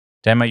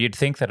Damo, you'd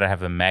think that I'd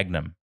have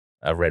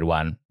a red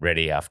one,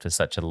 ready after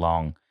such a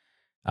long,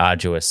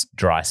 arduous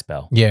dry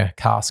spell. Yeah,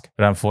 cask.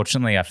 But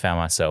unfortunately, I found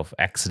myself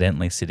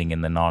accidentally sitting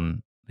in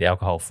the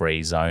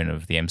alcohol-free zone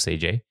of the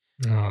MCG.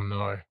 Oh,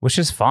 no. Which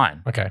is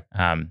fine. Okay.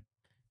 But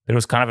it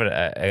was kind of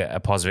a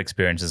positive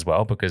experience as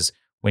well, because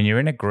when you're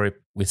in a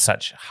group with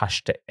such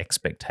hushed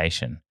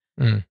expectation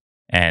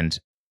and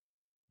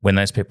when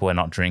those people are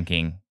not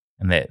drinking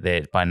and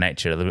they're by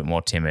nature a little bit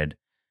more timid,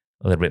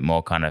 a little bit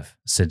more kind of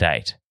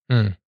sedate,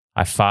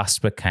 I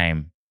fast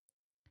became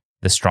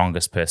the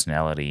strongest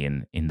personality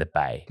in the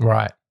bay.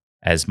 Right.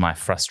 As my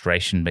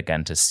frustration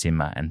began to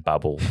simmer and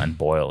bubble and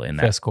boil in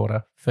that first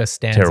quarter, first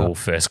stanza. terrible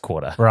first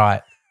quarter.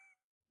 Right.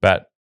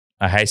 But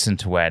I hasten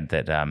to add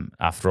that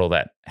after all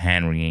that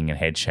hand-wringing and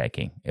head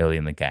shaking early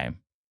in the game,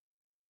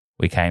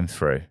 we came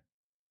through.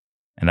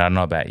 And I don't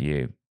know about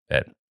you,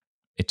 but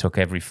it took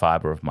every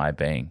fibre of my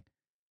being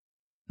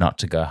not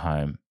to go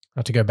home.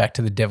 Not to go back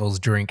to the devil's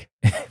drink.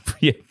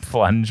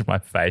 Plunge my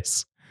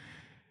face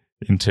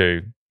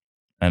into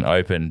an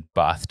open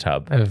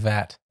bathtub A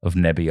vat. of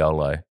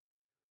Nebbiolo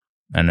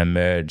and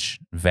emerge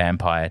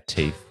vampire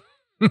teeth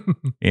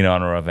in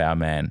honour of our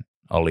man,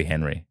 Ollie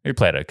Henry, who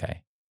played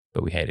okay,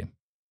 but we hate him.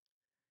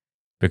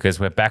 Because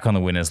we're back on the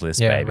winners list,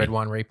 Yeah, baby. red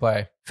one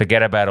replay.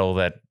 Forget about all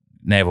that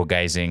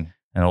navel-gazing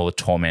and all the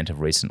torment of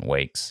recent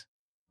weeks.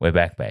 We're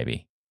back,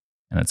 baby.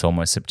 And it's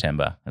almost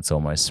September. It's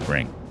almost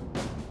spring.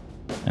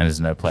 And there's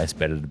no place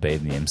better to be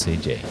than the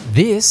MCG.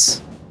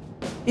 This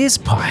is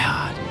Pie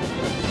Hard.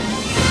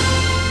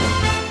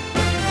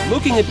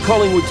 Looking at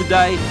Collingwood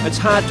today, it's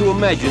hard to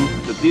imagine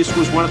that this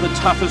was one of the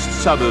toughest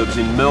suburbs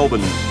in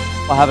Melbourne.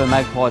 I have a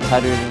magpie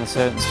tattooed in a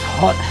certain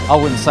spot. I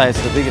wouldn't say it's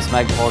the biggest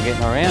magpie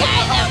getting around.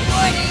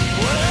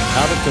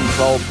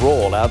 Out-of-control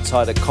brawl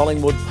outside a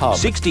Collingwood pub.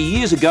 60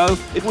 years ago,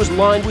 it was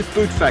lined with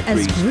boot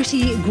factories. As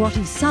gritty,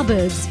 grotty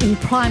suburbs in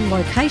prime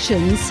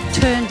locations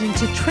turned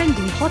into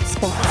trendy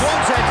hotspots.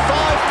 One's had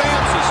 5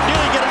 bounces,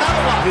 nearly get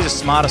another one. Who's the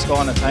smartest guy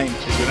on the team?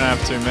 Because we don't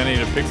have too many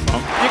to pick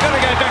from. You've got to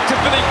go back to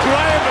Billy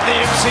Graham at the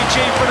MCG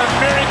for an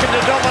American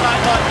to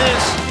dominate like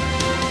this.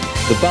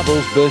 The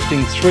bubble's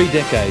bursting 3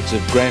 decades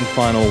of grand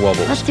final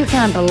wobbles. I still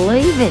can't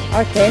believe it.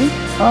 I can.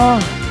 Oh.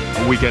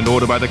 A weekend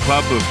order by the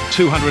club of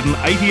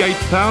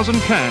 288,000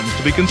 cans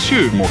to be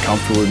consumed. More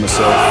comfortable with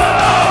myself.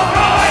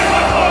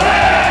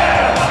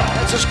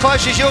 It's as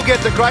close as you'll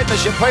get to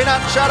greatness, you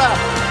peanut. Shut up.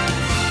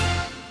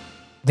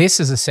 This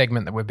is a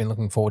segment that we've been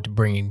looking forward to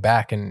bringing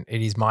back, and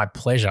it is my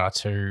pleasure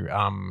to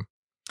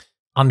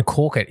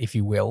uncork it, if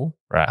you will.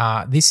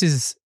 Right. This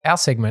is our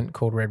segment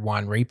called Red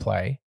Wine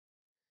Replay,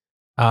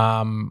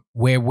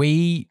 where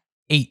we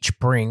each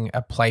bring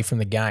a play from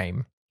the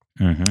game.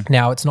 Mm-hmm.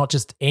 Now, it's not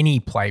just any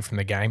play from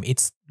the game.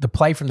 It's the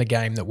play from the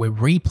game that we're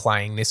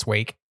replaying this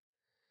week,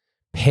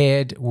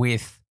 paired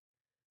with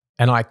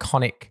an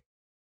iconic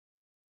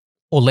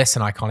or less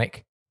than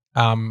iconic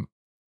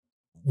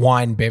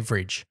wine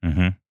beverage.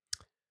 Mm-hmm.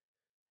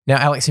 Now,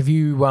 Alex, have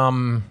you I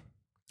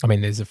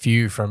mean, there's a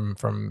few from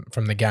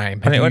the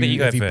game. Why don't you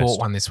go have you first? bought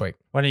one this week?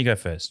 Why don't you go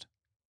first?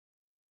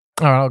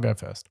 All right, I'll go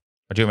first.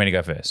 Or do you want me to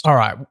go first? All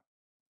right.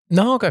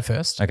 No, I'll go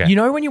first. Okay. You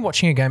know when you're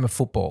watching a game of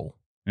football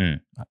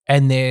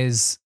and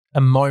there's a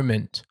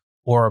moment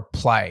or a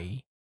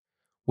play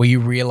where you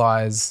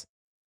realize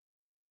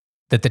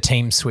that the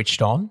team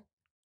switched on?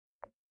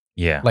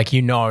 Yeah. Like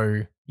you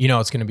know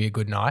it's going to be a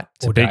good night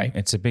or day.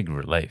 It's a big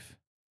relief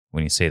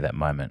when you see that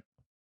moment.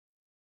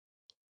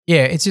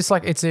 Yeah, it's just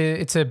like it's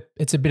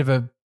a bit of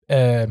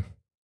a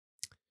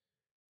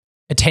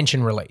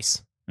tension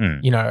release.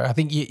 You know, I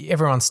think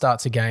everyone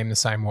starts a game the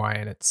same way,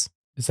 and it's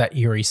that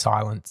eerie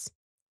silence.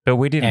 But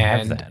we didn't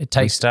have And that. it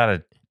takes-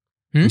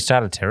 We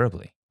started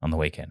terribly on the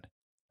weekend,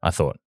 I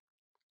thought.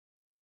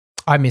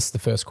 I missed the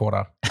first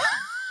quarter. I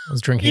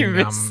was drinking. You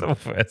missed the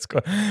first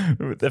quarter.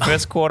 The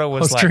first quarter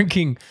was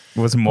drinking.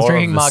 Was more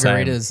drinking of the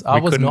margaritas. same. I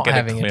We was couldn't not get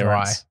having a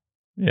dry. clearance.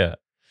 Yeah.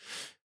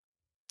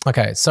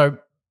 Okay, so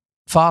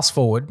fast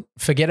forward.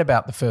 Forget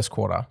about the first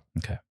quarter.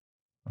 Okay.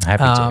 I'm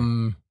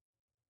happy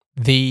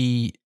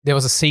to. There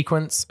was a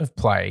sequence of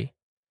play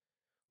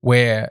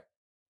where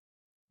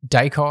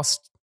Dacos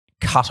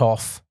cut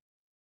off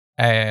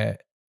a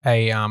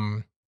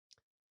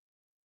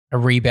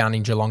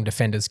rebounding Geelong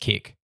defender's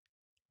kick.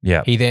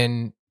 Yeah. He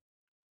then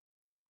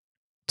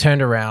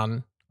turned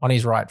around on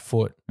his right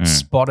foot,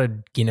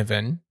 spotted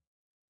Ginnivan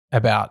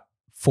about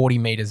 40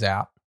 metres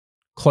out,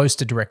 close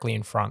to directly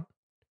in front.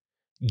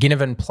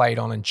 Ginnivan played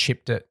on and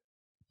chipped it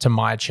to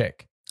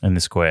Myercheck In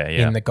the square,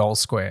 yeah. in the goal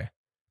square.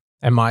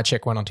 And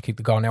Myercheck went on to kick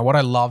the goal. Now, what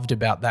I loved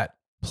about that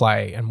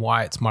play and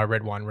why it's my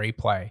red wine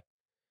replay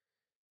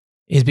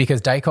is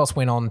because Dacos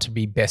went on to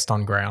be best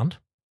on ground,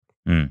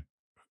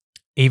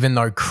 even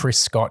though Chris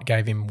Scott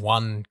gave him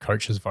one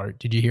coach's vote.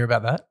 Did you hear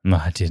about that? No,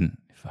 I didn't.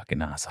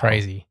 Fucking asshole.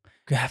 Crazy.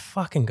 That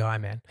fucking guy,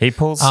 man. He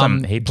pulls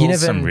some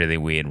Ginnivan- really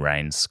weird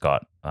reins,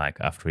 Scott, like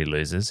after he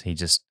loses.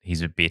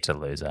 He's a bitter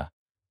loser.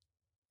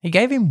 He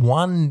gave him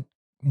one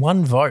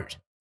vote.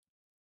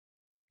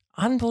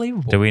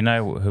 Unbelievable. Do we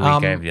know who he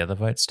gave the other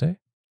votes to?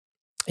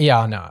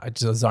 Yeah, no, I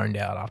just zoned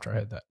out after I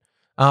heard that.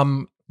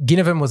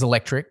 Ginnivan was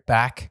electric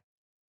back.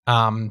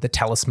 The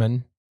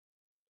Talisman.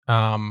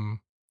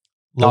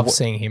 Love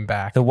seeing him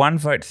back. The one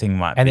vote thing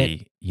might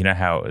be, you know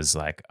how it was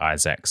like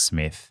Isaac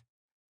Smith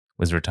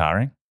was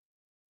retiring?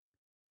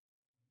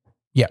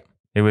 Yeah.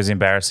 It was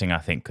embarrassing, I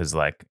think, because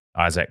like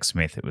Isaac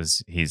Smith, it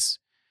was his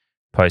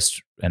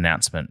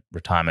post-announcement,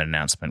 retirement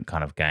announcement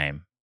kind of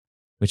game,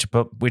 which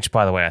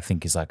by the way, I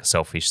think is like a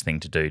selfish thing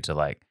to do, to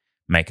like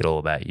make it all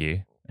about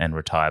you and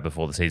retire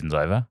before the season's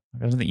over. I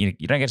don't think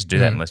you don't get to do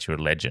that unless you're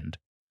a legend.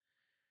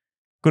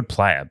 Good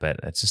player, but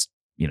it's just,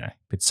 a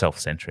bit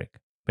self-centric.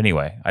 But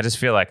anyway, I just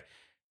feel like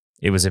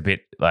it was a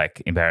bit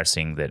like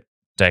embarrassing that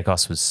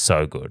Dacos was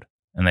so good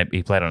and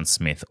he played on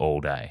Smith all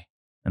day.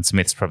 And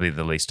Smith's probably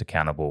the least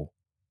accountable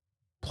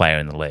player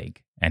in the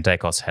league. And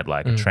Dacos had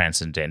like a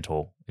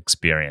transcendental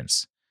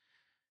experience,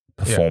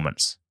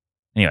 performance.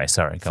 Yeah. Anyway,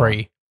 sorry.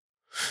 Free.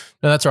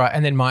 No, that's right.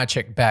 And then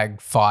Myercheck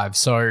bagged 5.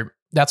 So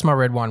that's my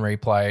red wine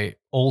replay.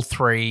 All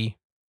 3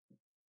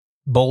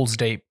 balls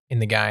deep in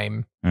the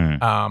game.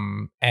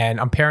 And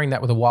I'm pairing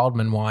that with a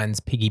Wildman Wines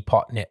Piggy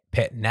Pot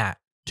Pet Nat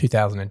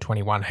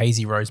 2021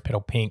 Hazy Rose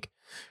Petal Pink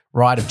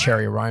Ride of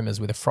Cherry Aromas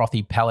with a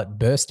frothy palate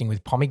bursting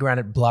with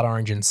pomegranate, blood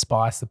orange and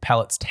spice. The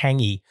palate's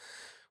tangy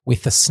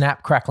with the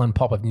snap, crackle and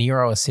pop of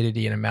Nero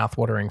acidity and a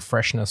mouth-watering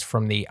freshness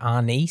from the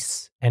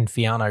Anise and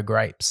Fiano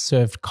grapes.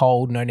 Served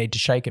cold, no need to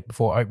shake it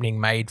before opening,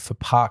 made for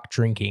park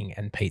drinking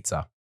and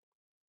pizza.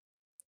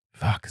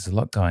 Fuck, there's a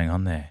lot going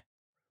on there.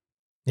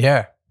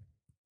 Yeah.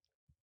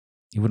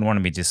 You wouldn't want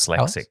to be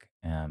dyslexic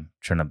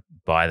trying to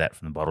buy that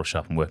from the bottle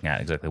shop and working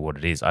out exactly what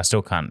it is. I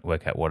still can't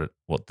work out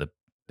what the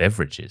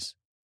beverage is.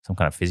 Some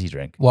kind of fizzy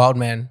drink.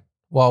 Wildman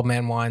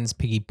Wines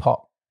Piggy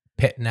Pot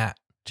Pet Nat.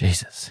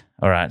 Jesus.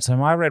 All right. So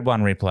my red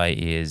wine replay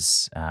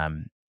is,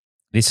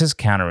 this is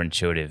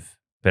counterintuitive,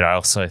 but I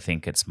also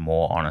think it's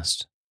more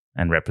honest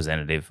and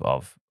representative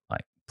of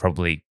like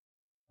probably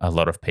a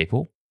lot of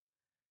people.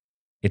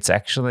 It's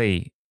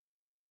actually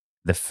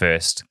the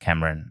first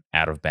Cameron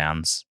out of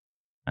bounds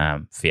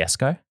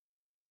fiasco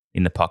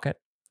in the pocket.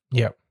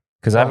 Yep.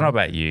 Because I don't know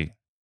about you,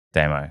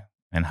 Damo,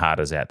 and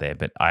Harders out there,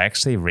 but I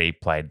actually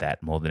replayed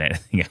that more than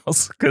anything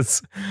else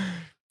because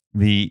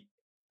the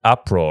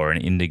uproar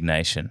and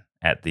indignation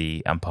at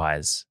the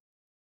umpire's,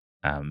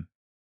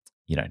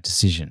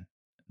 decision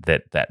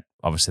that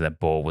obviously that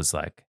ball was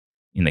like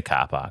in the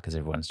car park because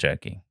everyone's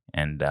joking.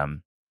 And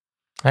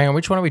hang on,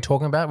 which one are we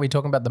talking about? Are we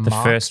talking about the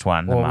mark? First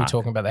one, or are we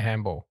talking about the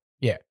handball?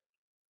 Yeah.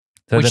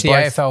 So which the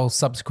AFL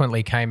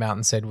subsequently came out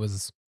and said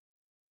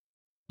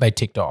they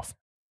ticked off.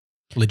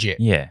 Legit.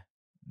 Yeah.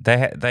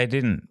 They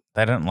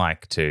don't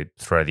like to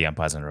throw the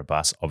umpires under a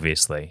bus,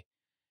 obviously.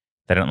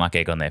 They don't like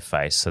egg on their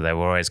face, so they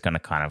were always going to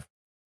kind of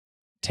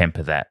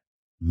temper that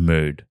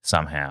mood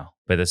somehow.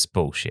 But it's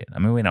bullshit. I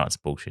mean, we know it's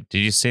bullshit. Did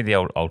you see the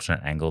old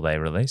alternate angle they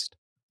released?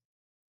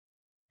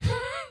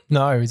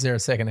 No. Is there a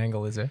second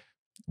angle, is there?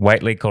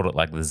 Waitley called it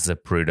like the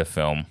Zapruder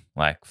film,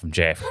 like from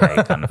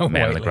JFK, kind of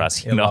Man on the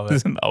Grass.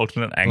 There's an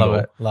alternate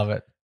angle. Love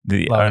it.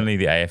 Only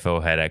the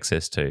AFL had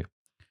access to,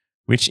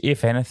 which,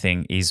 if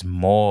anything, is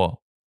more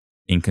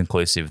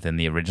inconclusive than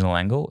the original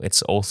angle.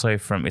 It's also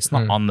it's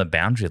not on the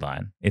boundary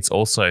line. It's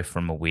also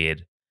from a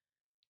weird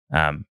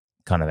kind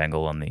of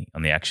angle on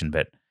the action.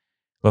 But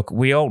look,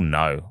 we all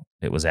know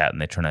it was out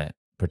and they're trying to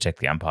protect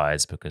the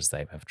umpires because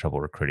they have trouble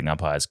recruiting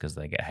umpires because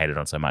they get hated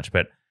on so much.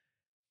 But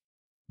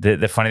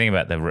the funny thing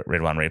about the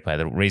red wine replay,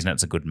 the reason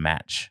it's a good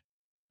match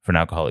for an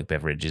alcoholic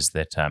beverage is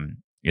that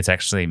it's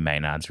actually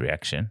Maynard's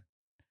reaction.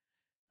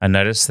 I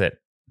noticed that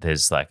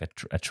there's like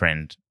a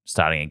trend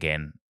starting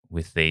again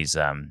with these,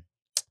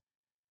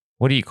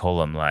 what do you call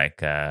them?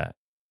 Like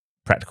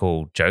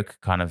practical joke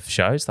kind of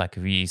shows. Like,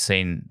 have you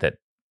seen that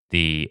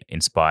the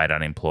Inspired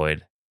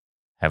Unemployed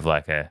have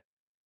like a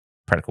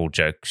practical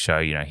joke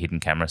show, hidden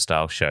camera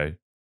style show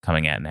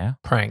coming out now?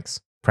 Prank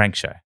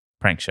show.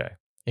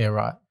 Yeah,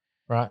 right.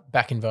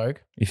 Back in vogue.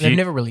 They've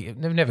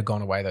never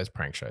gone away, those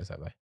prank shows, have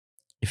they?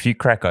 If you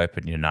crack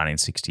open your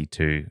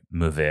 1962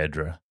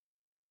 Mourvedre,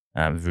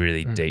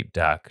 really deep,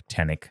 dark,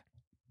 tannic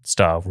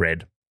style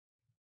red,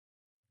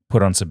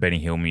 put on some Benny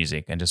Hill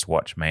music and just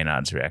watch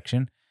Maynard's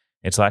reaction,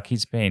 it's like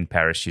he's been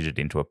parachuted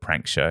into a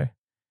prank show.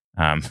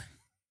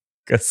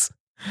 Because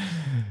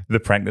the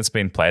prank that's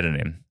been played on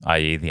him,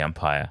 i.e. the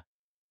umpire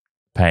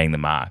paying the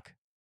mark,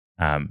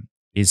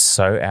 is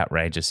so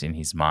outrageous in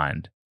his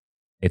mind.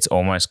 It's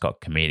almost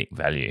got comedic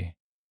value.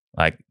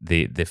 Like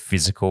the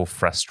physical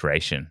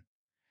frustration.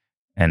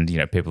 And,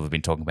 people have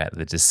been talking about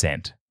the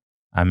dissent.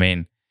 I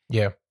mean,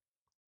 yeah.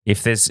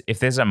 If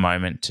there's a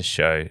moment to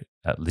show,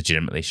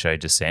 legitimately show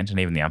dissent, and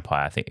even the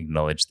umpire, I think,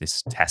 acknowledged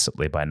this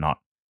tacitly by not,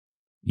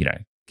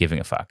 giving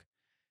a fuck.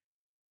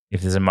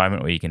 If there's a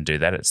moment where you can do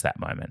that, it's that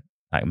moment.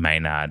 Like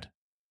Maynard,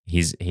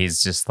 he's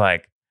just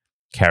like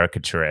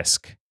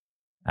caricaturesque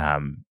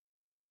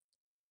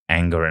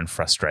anger and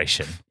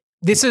frustration.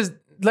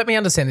 Let me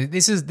understand it.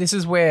 This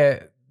is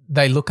where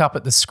they look up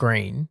at the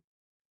screen.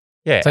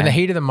 Yeah. So in the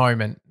heat of the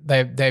moment,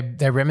 they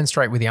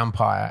remonstrate with the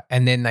umpire,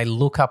 and then they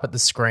look up at the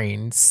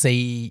screen,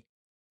 see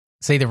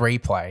the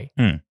replay,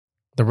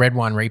 the red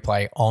wine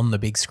replay on the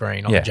big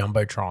screen on the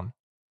Jumbotron,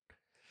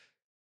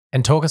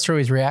 and talk us through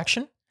his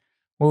reaction.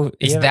 Well,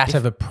 is that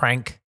of a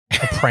prank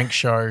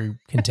show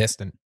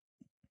contestant?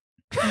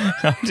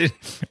 I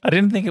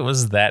didn't think it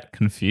was that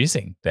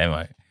confusing,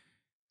 Damo.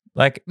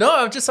 Like, no,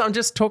 I'm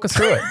just talk us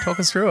through it. Talk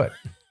us through it.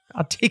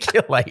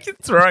 Articulate.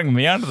 Throwing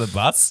me under the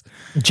bus.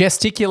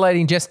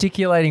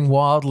 Gesticulating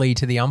wildly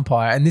to the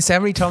umpire. And how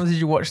many times did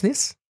you watch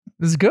this?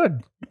 This is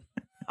good.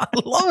 I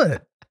love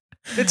it.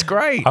 It's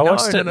great.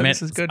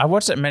 This is good. I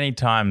watched it many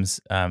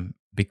times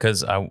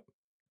because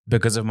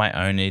of my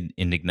own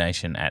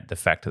indignation at the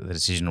fact that the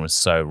decision was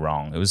so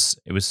wrong. It was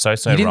so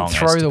wrong. You didn't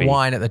throw the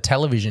wine at the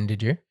television,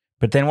 did you?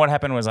 But then what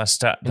happened was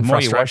the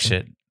more you watch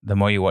it, the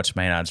more you watch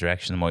Maynard's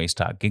reaction, the more you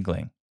start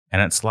giggling.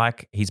 And it's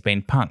like he's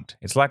been punked.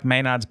 It's like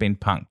Maynard's been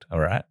punked, all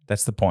right?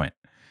 That's the point.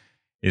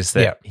 Is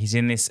that he's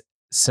in this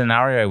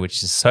scenario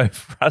which is so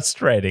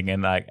frustrating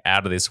and like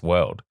out of this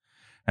world.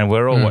 And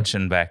we're all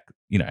watching back,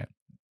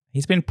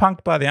 he's been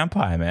punked by the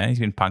umpire, man. He's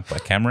been punked by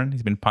Cameron.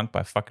 He's been punked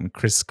by fucking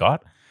Chris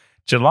Scott.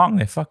 Geelong,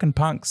 they're fucking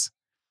punks.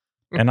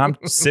 And I'm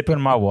sipping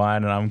my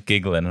wine and I'm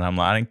giggling and I'm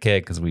like, I don't care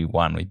because we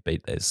won. We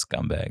beat those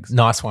scumbags.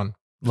 Nice one.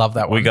 Love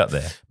that one. We got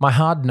there. My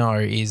hard no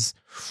is,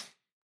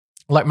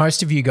 like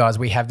most of you guys,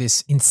 we have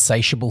this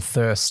insatiable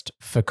thirst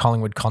for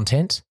Collingwood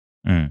content.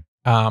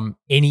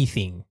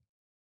 Anything.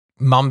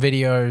 Mum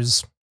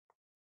videos,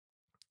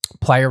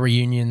 player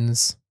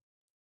reunions,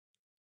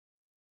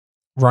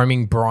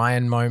 roaming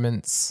Brian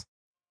moments,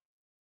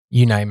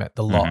 you name it,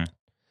 the lot.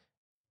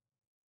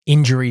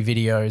 Injury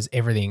videos,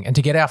 everything. And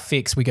to get our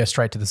fix, we go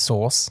straight to the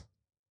source.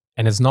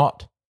 And it's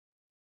not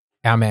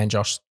our man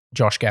Josh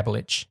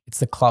Gabelich. It's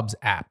the club's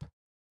app.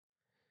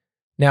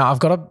 Now I've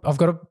got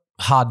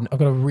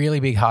a really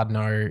big hard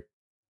no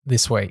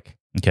this week.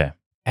 Okay.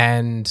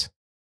 And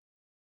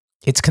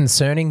it's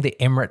concerning the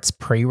Emirates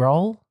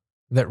pre-roll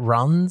that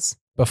runs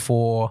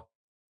before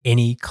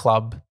any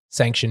club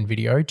sanctioned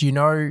video. Do you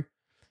know?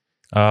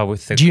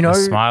 With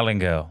the smiling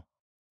girl.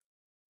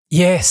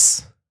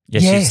 Yes. Yeah,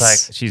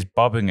 yes. she's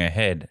bobbing her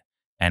head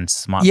and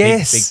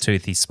yes. big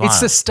toothy smile. It's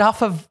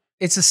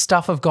the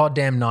stuff of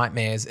goddamn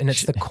nightmares, and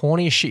it's the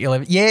corniest shit you'll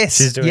ever. Yes,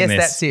 she's doing this.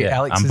 That's it. Yeah,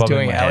 Alex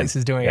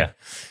is doing it.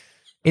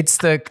 It's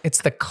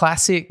the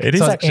classic. It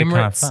is actually Emirates,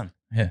 kind of fun.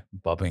 Yeah,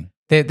 bobbing.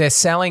 They're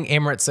selling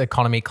Emirates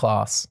economy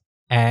class,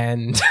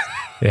 and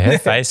her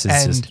face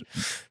is just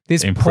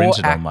this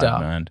imprinted poor on my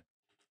mind.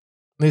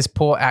 This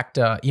poor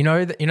actor. You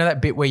know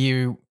that bit where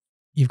you've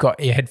got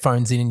your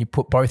headphones in and you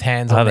put both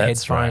hands on the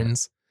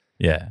headphones. Right.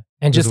 Yeah.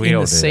 And just in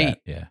the seat,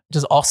 yeah.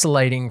 Just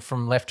oscillating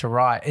from left to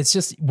right. It's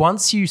just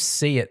once you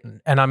see it,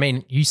 and I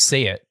mean you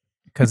see it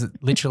because it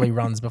literally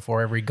runs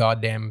before every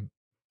goddamn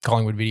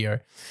Collingwood video,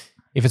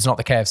 if it's not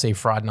the KFC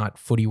Friday night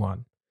footy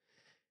one.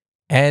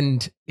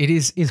 And it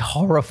is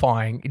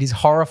horrifying. It is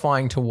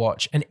horrifying to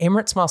watch. And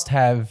Emirates must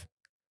have,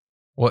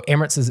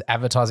 Emirates'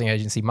 advertising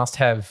agency must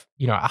have,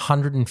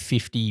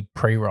 150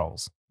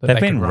 pre-rolls. They've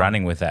been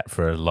running with that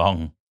for a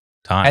long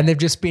time. And they've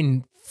just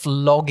been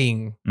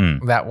flogging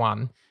that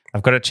one.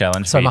 I've got a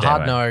challenge so for you, my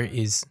hard no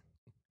is,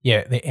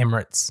 the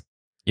Emirates.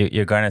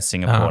 You're going to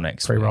Singapore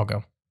next week. Pre-roll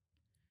girl.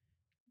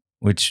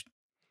 Which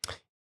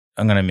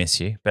I'm going to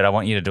miss you, but I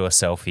want you to do a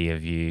selfie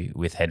of you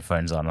with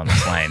headphones on the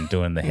plane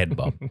doing the head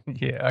bob.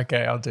 Yeah,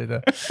 okay, I'll do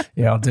the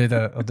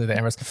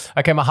Emirates.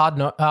 Okay, my hard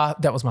no.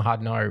 That was my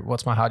hard no.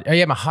 What's my hard? Oh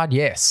yeah, my hard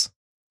yes.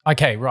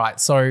 Okay,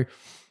 right. So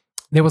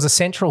there was a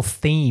central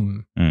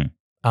theme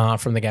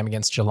from the game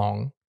against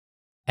Geelong.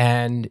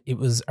 And it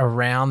was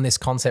around this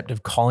concept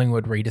of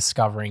Collingwood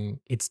rediscovering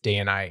its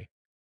DNA.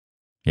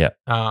 Yeah.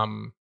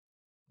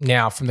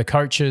 Now, from the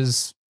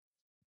coaches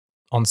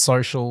on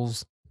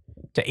socials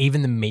to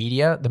even the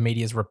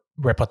media's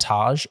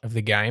reportage of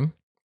the game,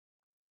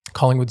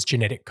 Collingwood's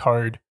genetic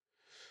code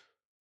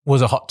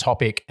was a hot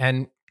topic.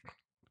 And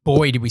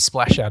boy, did we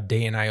splash our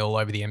DNA all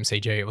over the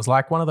MCG. It was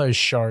like one of those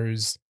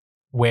shows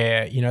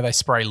where, they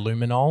spray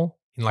luminol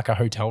in like a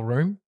hotel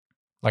room,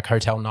 like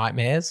Hotel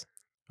Nightmares.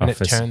 And it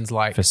turns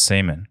like for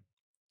semen.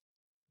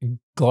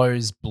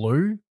 Glows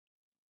blue.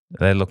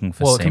 They're looking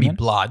for semen. It can be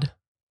blood.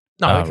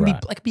 No, it can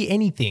be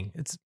anything.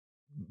 It's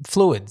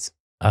fluids.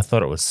 I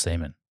thought it was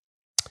semen.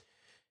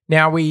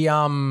 Now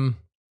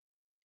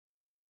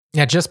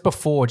just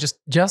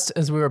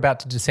as we were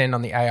about to descend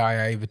on the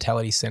AIA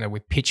Vitality Centre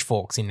with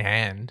pitchforks in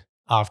hand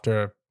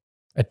after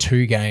a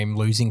 2-game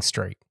losing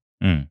streak,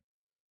 the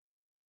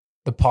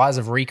Pies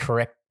have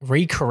recorrected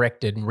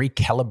and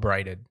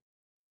recalibrated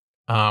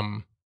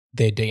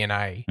their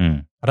DNA.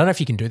 I don't know if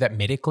you can do that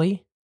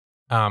medically.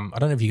 I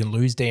don't know if you can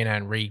lose DNA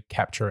and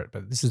recapture it,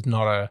 but let's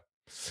not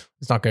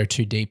go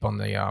too deep on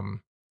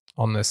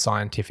the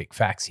scientific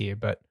facts here.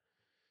 But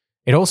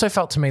it also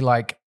felt to me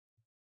like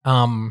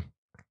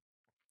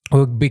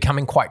we're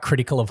becoming quite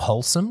critical of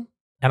Wholesome,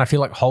 and I feel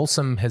like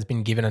Wholesome has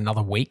been given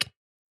another week.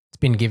 It's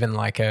been given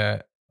like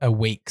a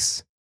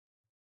week's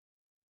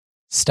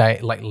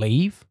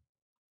leave.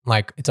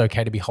 Like it's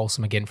okay to be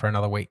wholesome again for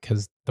another week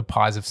because the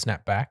Pies have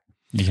snapped back.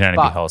 You can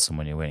only be wholesome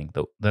when you're winning.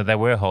 They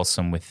were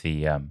wholesome with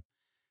the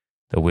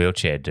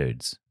wheelchair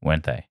dudes,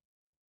 weren't they?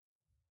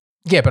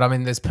 Yeah, but I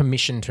mean, there's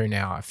permission to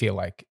now. I feel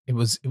like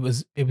it's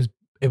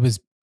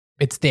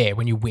there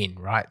when you win,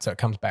 right? So it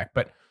comes back.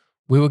 But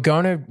we're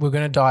going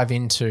to dive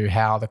into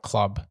how the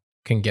club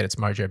can get its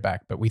mojo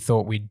back. But we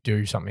thought we'd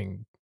do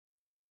something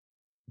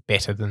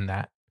better than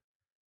that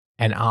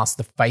and ask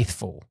the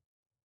faithful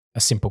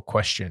a simple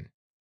question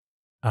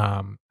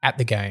at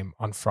the game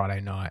on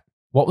Friday night.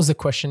 What was the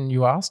question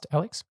you asked,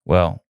 Alex?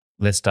 Well,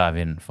 let's dive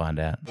in and find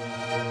out.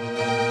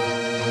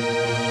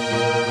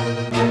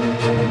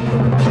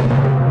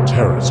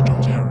 Terrace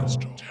Talk.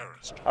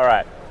 All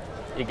right.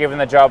 You're given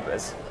the job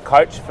as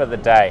coach for the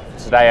day,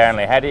 today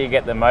only. How do you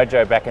get the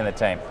mojo back in the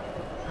team?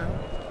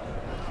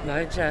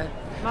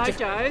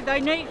 Mojo, they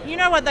need, you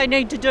know what they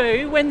need to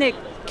do when they're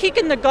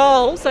kicking the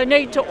goals, they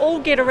need to all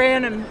get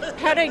around and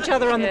pat each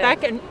other on the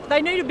back, and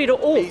they need a bit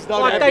of all.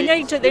 Like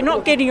they're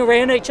not getting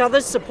around each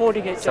other,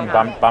 supporting each other.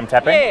 Some bum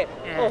tapping? Yeah.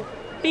 Oh,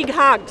 big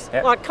hugs.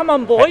 Yeah. Like, come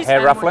on, boys.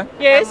 Hair ruffling?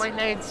 Yes. And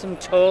we need some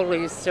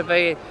tallies to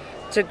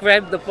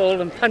grab the ball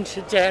and punch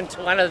it down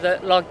to one of the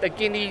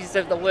Ginnis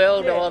of the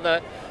world, or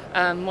the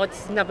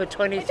what's number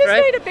 23. They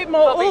just need a bit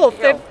more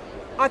oomph.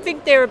 I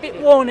think they're a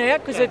bit worn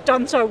out because they've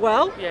done so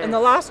well. In the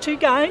last 2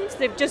 games,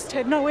 they've just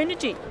had no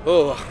energy.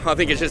 Oh, I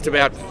think it's just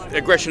about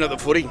aggression at the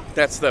footy.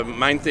 That's the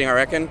main thing, I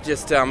reckon.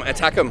 Just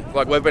attack them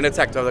like we've been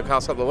attacked over the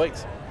past couple of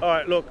weeks. All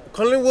right, look,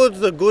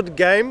 Collingwood's a good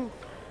game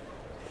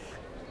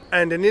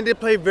and they need to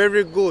play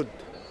very good.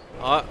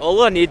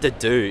 All I need to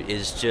do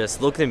is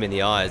just look them in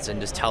the eyes and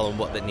just tell them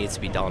what that needs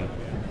to be done.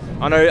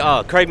 I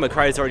know Craig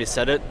McRae's already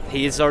said it.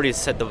 He's already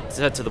said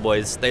to the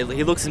boys, he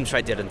looks them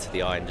straight dead into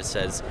the eye and just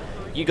says,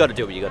 you got to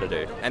do what you got to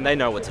do. And they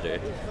know what to do.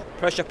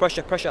 Pressure.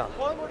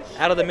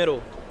 Out of the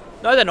middle.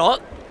 No, they're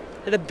not.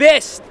 They're the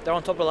best. They're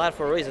on top of the ladder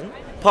for a reason.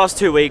 Past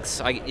 2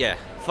 weeks,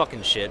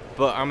 fucking shit.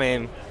 But, I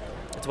mean,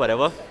 it's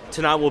whatever.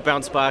 Tonight we'll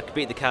bounce back,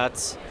 beat the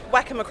Cats.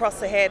 Whack them across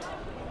the head.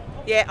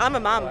 Yeah, I'm a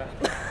mum.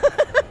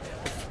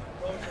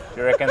 Do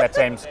you reckon the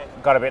team's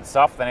got a bit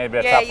soft? They need a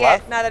bit of tough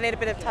love? No, they need a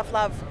bit of tough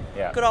love.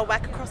 Yeah. Good old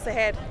whack across the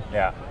head.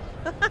 Yeah.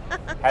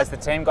 Has the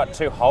team got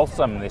too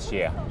wholesome this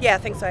year? Yeah, I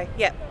think so.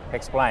 Yeah.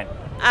 Explain.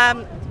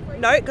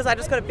 No, because I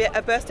just got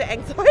a burst of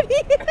anxiety.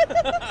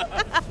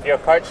 You're a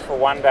coach for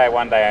one day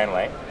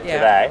only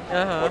today.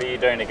 What are you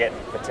doing to get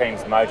the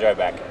team's mojo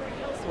back?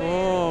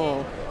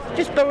 Oh.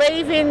 Just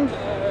believe in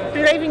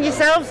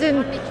yourselves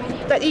and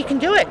that you can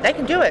do it. They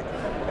can do it.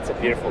 That's a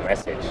beautiful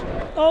message.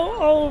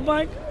 I'll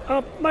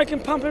make them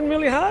pumping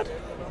really hard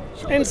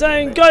and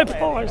saying, go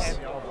Pies.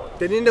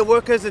 They need to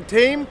work as a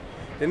team.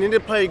 They need to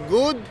play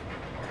good.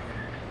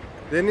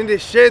 They need to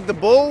share the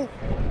ball.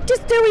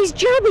 Just do his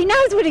job. He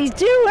knows what he's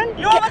doing.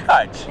 You're the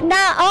coach. No,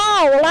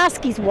 well,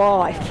 ask his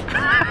wife.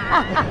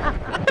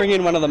 Bring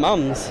in one of the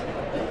mums.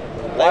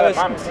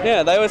 Mums?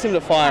 Yeah, they always seem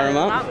to fire him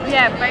up.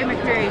 Yeah, Bay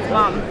McCreary's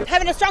mum.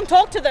 Having a strong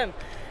talk to them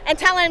and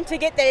tell them to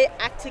get their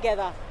act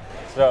together.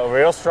 So a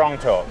real strong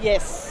talk.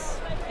 Yes.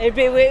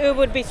 It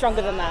would be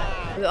stronger than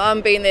that.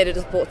 I'm being there to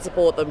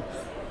support them.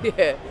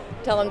 Yeah.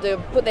 Tell them to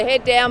put their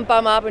head down,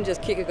 bum up, and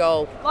just kick a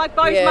goal. Like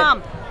Bo's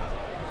mum.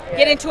 Yeah.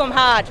 Get into them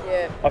hard.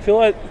 Yeah. I feel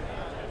like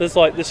there's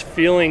like this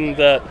feeling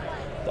that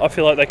I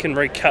feel like they can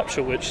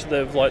recapture, which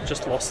they've like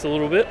just lost a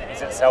little bit.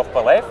 Is it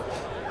self-belief?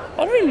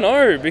 I don't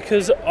know,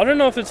 because I don't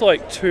know if it's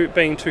like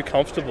being too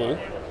comfortable.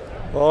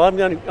 Well, I'm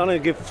going to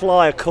give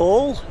Fly a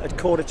call at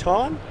quarter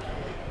time,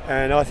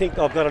 and I think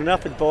I've got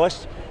enough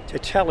advice to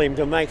tell him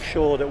to make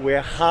sure that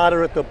we're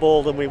harder at the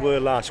ball than we were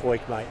last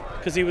week, mate.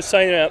 Because he was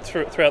saying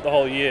throughout the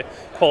whole year,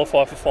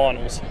 qualify for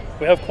finals.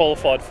 We have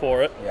qualified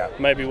for it. Yeah.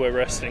 Maybe we're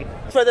resting.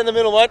 Right in the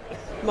middle, mate.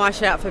 My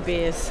shout for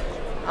beers.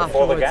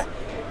 Before the game?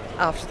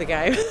 After the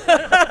game.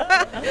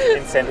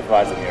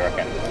 Incentivise them, you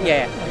reckon?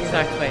 Yeah,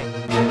 exactly.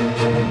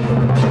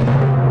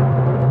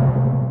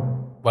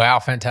 Wow,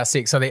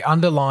 fantastic. So the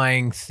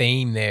underlying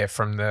theme there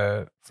from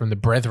the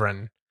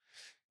brethren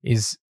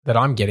is that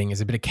I'm getting is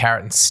a bit of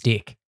carrot and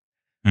stick.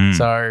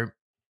 So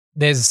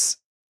there's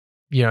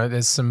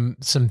some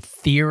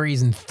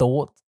theories and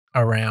thought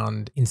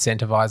around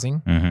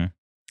incentivizing,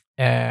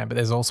 but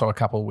there's also a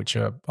couple which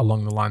are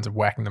along the lines of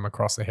whacking them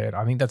across the head.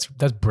 I think that's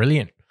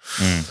brilliant.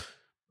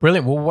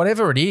 Brilliant. Well,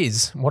 whatever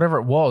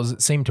it was,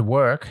 it seemed to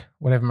work.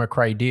 Whatever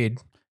McRae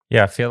did.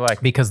 Yeah, I feel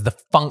like because the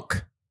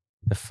funk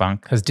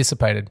has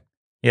dissipated.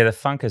 Yeah, the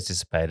funk has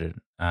dissipated.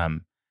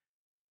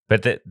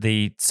 But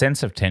the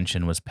sense of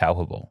tension was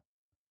palpable.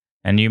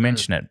 And you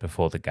mentioned it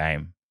before the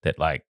game that,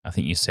 like, I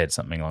think you said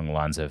something along the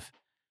lines of,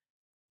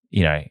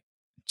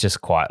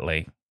 just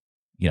quietly,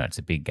 it's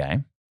a big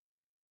game.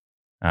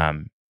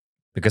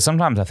 Because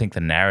sometimes I think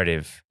the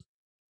narrative,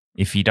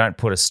 if you don't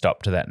put a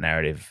stop to that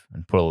narrative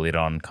and put a lid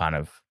on kind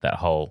of that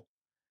whole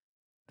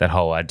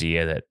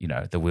idea that,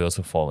 the wheels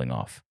were falling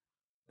off,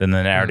 then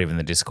the narrative and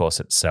the discourse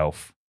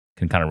itself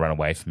can kind of run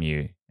away from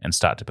you and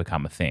start to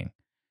become a thing.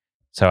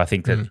 So I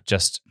think that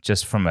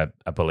just from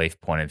a belief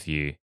point of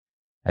view,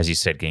 as you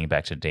said, getting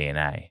back to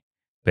DNA,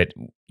 but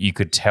you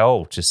could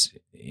tell just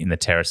in the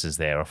terraces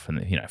there, or from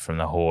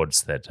the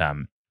hordes, that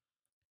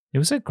it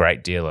was a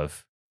great deal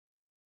of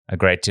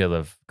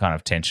kind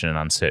of tension and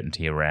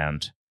uncertainty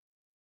around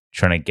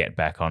trying to get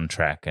back on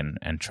track and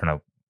trying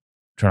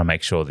to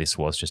make sure this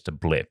was just a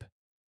blip.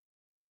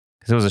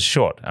 Because it was a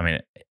short. I mean,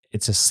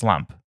 it's a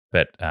slump,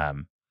 but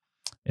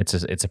it's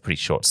a pretty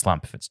short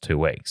slump if it's 2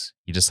 weeks.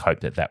 You just hope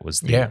that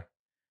was the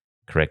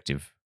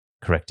corrective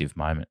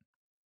moment.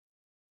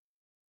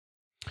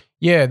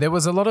 Yeah, there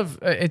was a lot of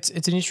it's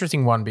an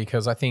interesting one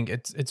because I think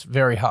it's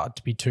very hard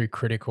to be too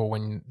critical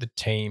when the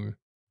team,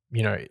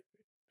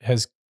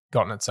 has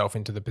gotten itself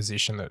into the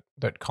position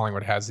that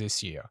Collingwood has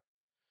this year.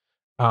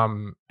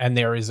 And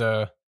there is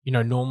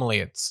normally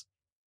it's,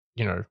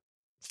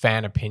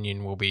 fan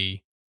opinion will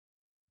be,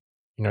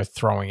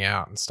 throwing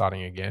out and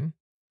starting again.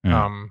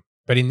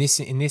 But in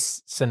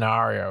this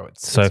scenario,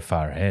 it's so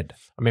far ahead.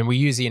 I mean, we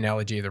use the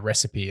analogy of the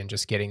recipe and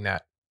just getting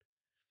that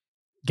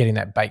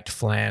baked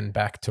flan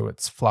back to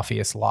its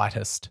fluffiest,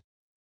 lightest,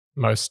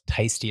 most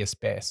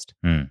tastiest, best.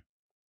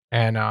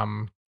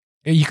 And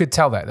you could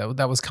tell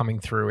that was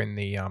coming through in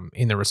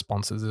the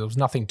responses. There was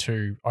nothing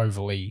too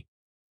overly,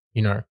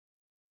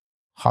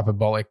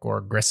 hyperbolic or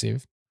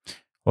aggressive.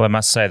 Well, I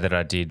must say that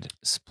I did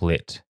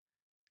split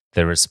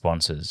the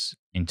responses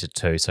into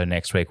 2. So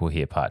next week we'll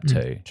hear part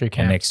 2. True.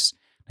 And next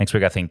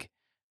week I think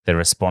the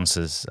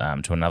responses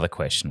to another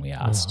question we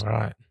asked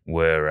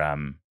were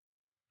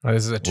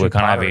were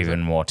kind of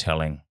even more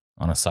telling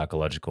on a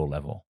psychological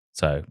level.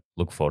 So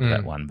look forward to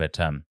that one. But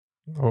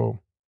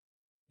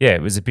yeah,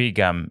 it was a big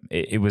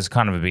it was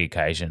kind of a big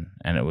occasion,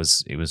 and it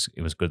was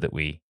good that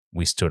we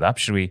stood up.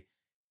 Should we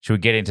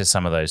get into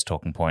some of those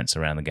talking points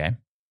around the game?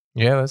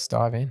 Yeah, let's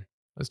dive in.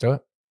 Let's do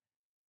it.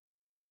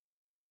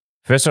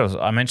 First of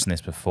all, I mentioned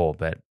this before,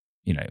 but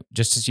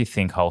just as you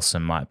think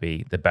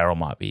the barrel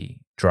might be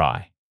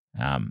dry,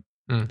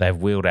 they've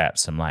wheeled out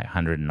some like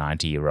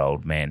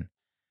 190-year-old men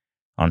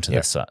onto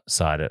the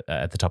side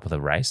at the top of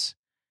the race.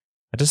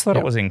 I just thought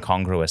it was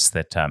incongruous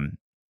that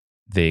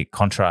the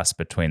contrast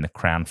between the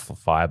crown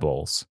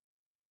fireballs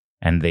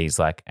and these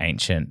like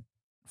ancient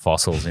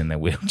fossils in their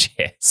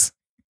wheelchairs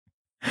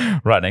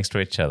right next to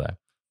each other.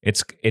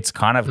 It's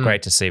kind of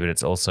great to see, but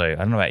it's also, I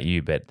don't know about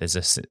you, but there's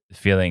a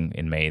feeling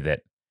in me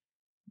that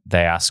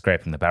they are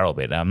scraping the barrel a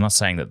bit. I'm not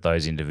saying that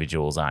those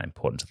individuals aren't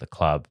important to the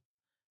club,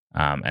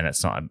 and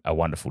it's not a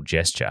wonderful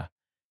gesture.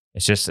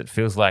 It's just it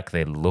feels like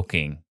they're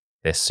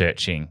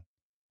searching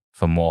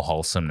for more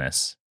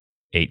wholesomeness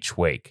each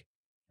week,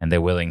 and they're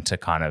willing to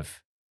kind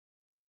of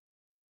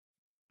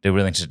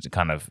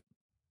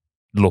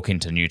look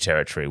into new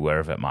territory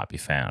wherever it might be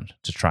found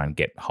to try and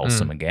get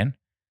wholesome again.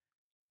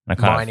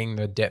 Mining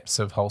the depths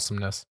of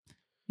wholesomeness.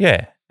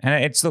 Yeah,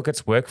 and it's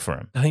worked for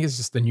them. I think it's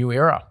just the new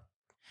era.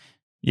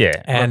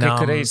 Yeah, and it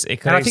could easily.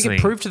 I think it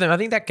proved to them. I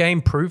think that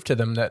game proved to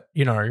them that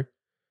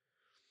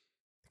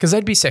because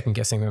they'd be second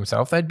guessing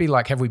themselves. They'd be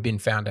like, "Have we been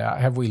found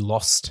out? Have we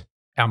lost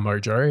our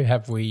mojo?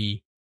 Have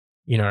we,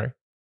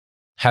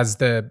 has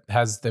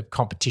the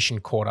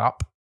competition caught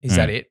up? Is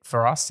that it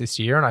for us this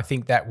year?" And I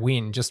think that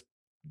win, just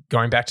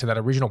going back to that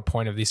original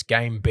point of this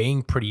game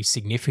being pretty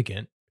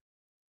significant,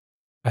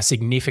 a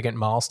significant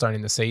milestone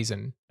in the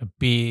season, a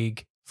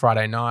big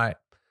Friday night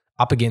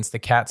up against the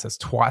Cats. That's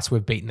twice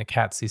we've beaten the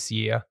Cats this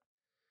year.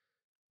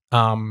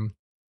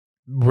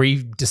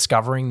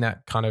 Rediscovering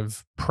that kind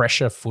of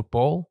pressure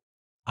football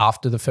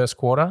after the first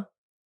quarter.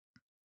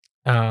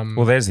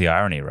 Well, there's the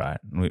irony, right?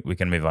 We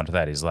can move on to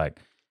that. Is like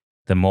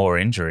the more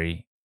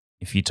injury.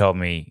 If you told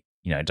me,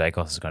 Dacos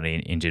has got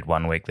injured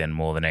 1 week, then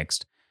more the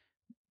next,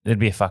 it'd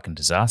be a fucking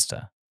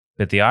disaster.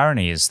 But the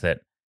irony is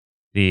that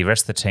the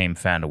rest of the team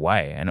found a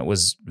way, and it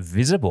was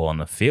visible on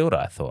the field,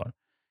 I thought,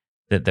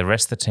 that the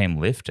rest of the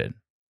team lifted,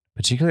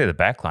 particularly the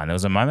back line. There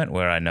was a moment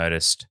where I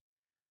noticed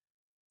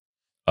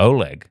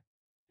Oleg,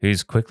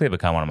 who's quickly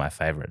become one of my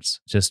favorites,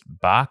 just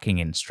barking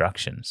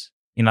instructions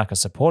in like a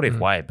supportive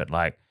way, but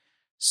like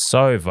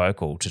so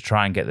vocal to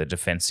try and get the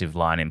defensive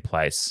line in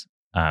place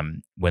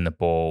when the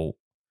ball,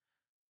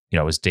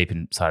 was deep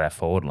inside our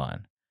forward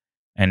line.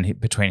 And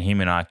between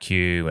him and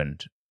RQ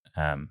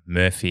and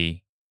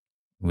Murphy,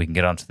 we can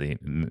get onto the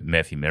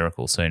Murphy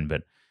miracle soon,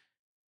 but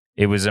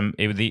it was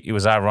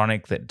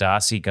ironic that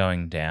Darcy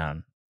going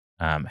down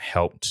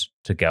helped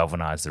to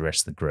galvanize the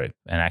rest of the group.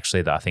 And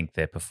actually, I think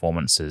their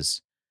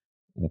performances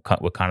were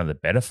kind of the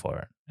better for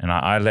it. And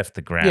I left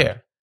the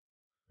ground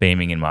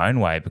beaming in my own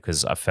way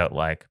because I felt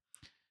like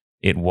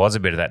it was a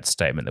bit of that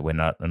statement that we're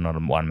not a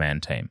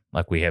one-man team.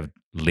 Like we have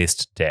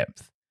list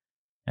depth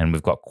and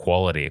we've got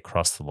quality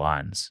across the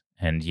lines.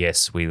 And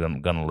yes, we're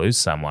going to lose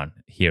someone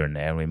here and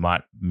there, and we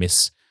might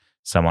miss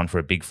someone for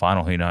a big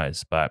final, who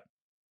knows? But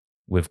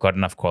we've got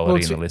enough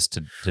quality in the list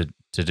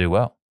to do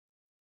well.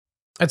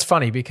 It's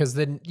funny because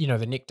the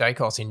Nick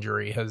Dacos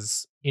injury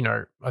has,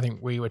 I think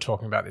we were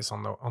talking about this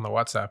on the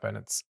WhatsApp, and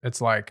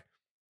it's like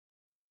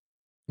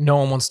no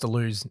one wants to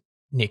lose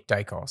Nick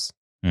Dacos,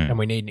 and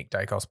we need Nick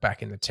Dacos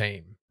back in the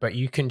team. But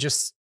you can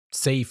just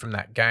see from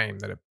that game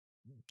that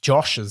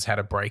Josh has had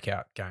a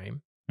breakout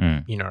game.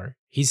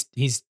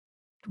 He's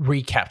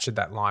recaptured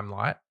that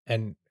limelight,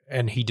 and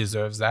he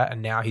deserves that.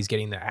 And now he's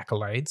getting the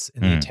accolades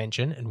and the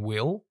attention and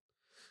will.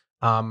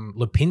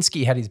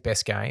 Lipinski had his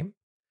best game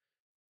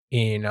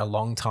in a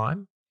long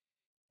time.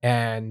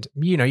 And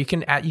you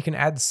can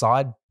add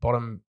side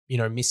bottom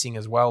missing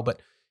as well,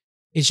 but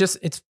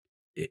it's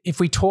if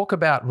we talk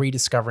about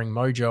rediscovering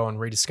mojo and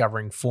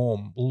rediscovering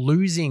form,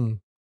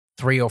 losing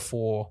 3 or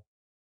 4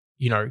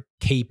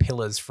 key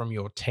pillars from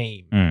your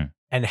team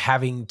and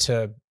having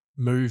to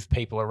move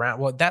people around,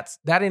 well, that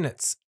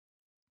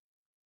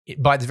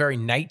by its very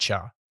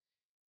nature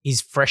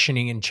is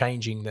freshening and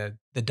changing the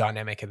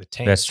dynamic of the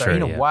team. That's so true,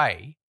 in a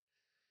way,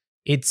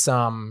 it's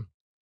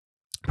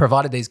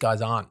provided these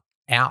guys aren't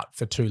out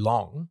for too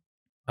long.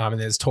 And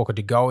there's talk of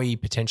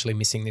DeGoey potentially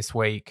missing this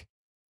week.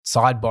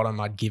 Side bottom,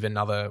 I'd give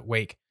another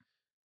week.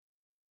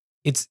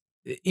 That's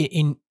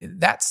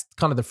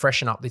kind of the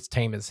freshen up this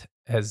team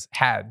has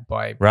had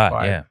by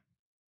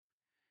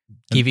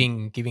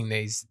giving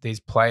these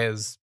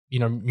players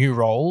new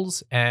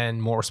roles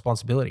and more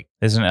responsibility.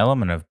 There's an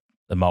element of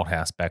the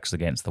Malthouse backs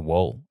against the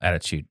wall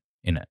attitude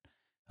in it.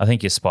 I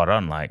think you're spot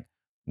on. Like,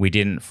 we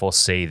didn't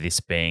foresee this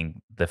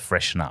being the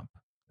freshen up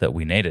that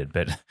we needed,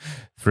 but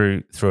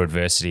through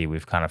adversity,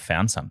 we've kind of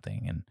found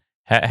something. And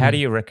how do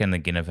you reckon the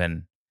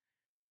Ginnivan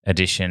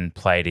addition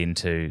played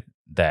into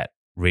that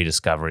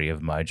rediscovery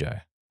of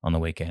mojo on the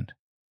weekend?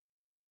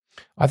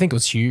 I think it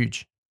was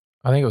huge.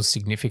 I think it was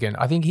significant.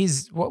 I think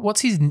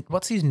what's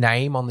his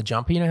name on the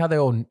jumper? You know how they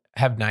all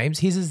have names?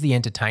 His is the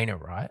entertainer,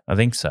 right? I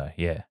think so,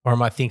 yeah. Or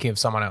am I thinking of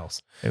someone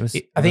else? I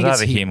think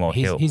it's him or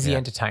Hill. He's the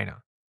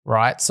entertainer,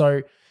 right?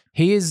 So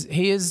he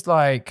is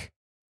like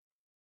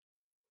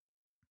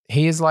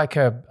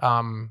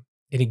an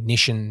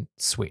ignition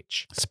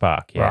switch.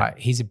 Spark, yeah. Right.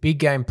 He's a big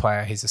game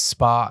player. He's a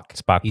spark.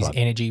 He's plug.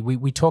 Energy.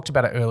 We talked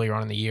about it earlier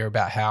on in the year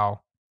about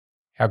how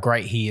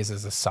great he is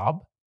as a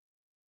sub.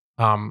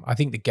 I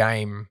think the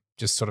game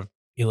just sort of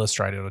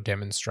illustrated or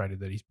demonstrated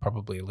that he's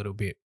probably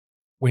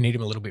we need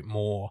him a little bit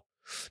more.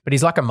 But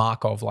he's like a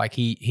Markov. Like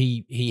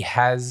he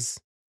has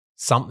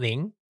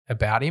something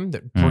about him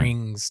that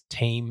brings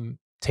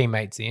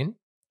teammates in.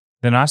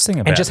 The nice thing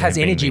about and just has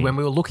him energy. When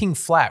we were looking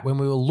flat, when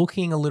we were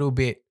looking a little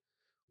bit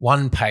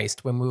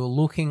one-paced, when we were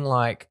looking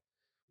like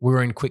we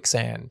were in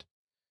quicksand,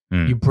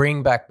 you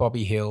bring back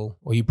Bobby Hill,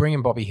 or you bring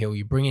in Bobby Hill,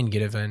 you bring in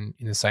Ginnivan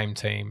in the same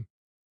team,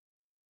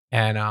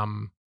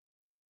 and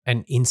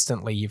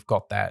instantly you've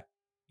got that,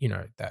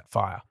 that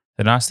fire.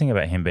 The nice thing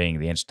about him being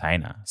the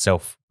entertainer,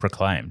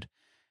 self-proclaimed,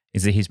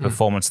 is that his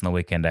performance on the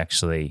weekend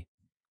actually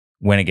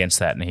went against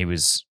that, and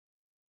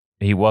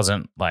he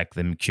wasn't like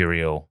the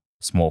mercurial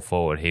small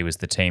forward. He was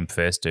the team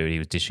first dude. He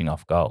was dishing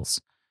off goals.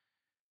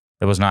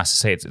 It was nice to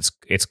see.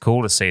 It's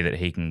cool to see that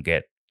he can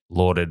get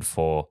lauded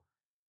for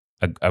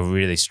a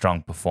really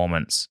strong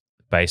performance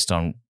based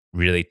on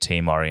really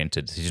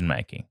team-oriented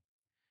decision-making.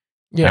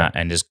 Yeah.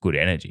 And just good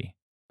energy.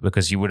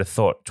 Because you would have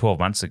thought 12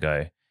 months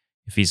ago,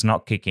 if he's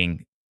not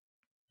kicking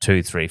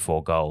 2, 3,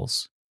 4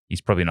 goals,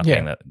 he's probably not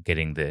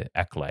getting the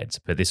accolades.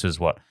 But this was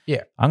what...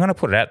 Yeah. I'm going to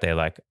put it out there.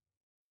 Like,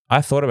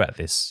 I thought about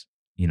this,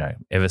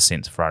 ever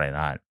since Friday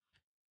night.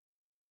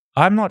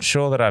 I'm not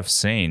sure that I've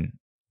seen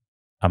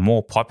a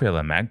more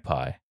popular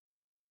Magpie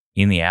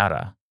in the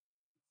outer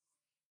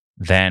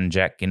than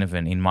Jack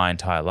Ginnivan in my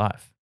entire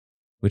life,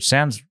 which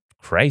sounds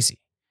crazy.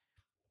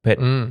 But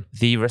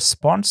the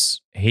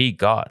response he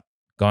got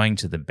going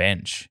to the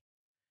bench,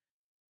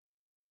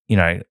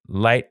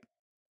 late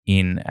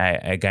in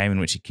a game in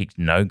which he kicked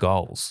no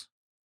goals.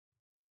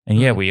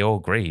 And we all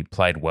agree he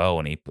played well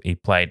and he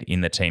played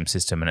in the team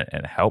system and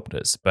it helped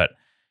us, but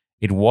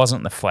it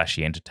wasn't the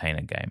flashy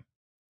entertainer game.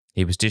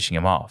 He was dishing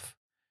him off.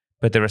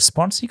 But the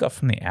response he got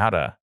from the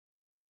outer,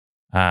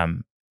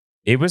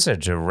 it was a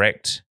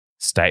direct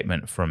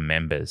statement from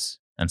members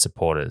and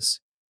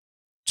supporters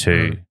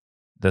to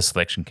the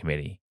selection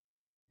committee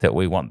that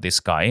we want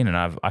this guy in. And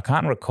I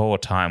can't recall a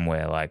time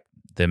where like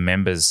the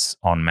members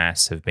en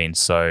masse have been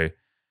so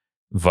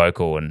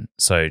vocal and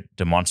so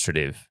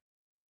demonstrative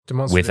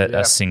with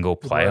a single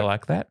player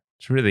like that.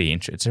 It's a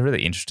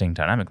really interesting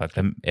dynamic. Like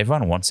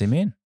everyone wants him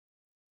in.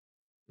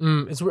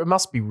 It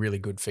must be really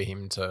good for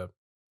him to,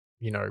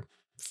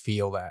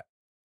 feel that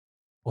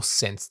or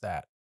sense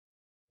that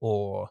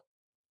or,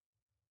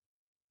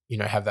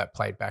 have that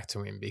played back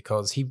to him,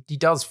 because he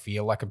does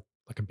feel like a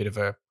bit of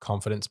a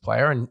confidence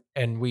player.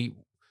 And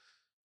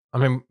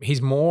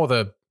he's more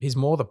the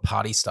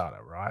party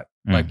starter, right?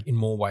 Like in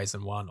more ways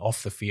than one,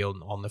 off the field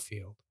and on the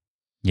field.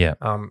 Yeah.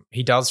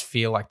 He does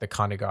feel like the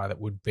kind of guy that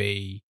would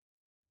be,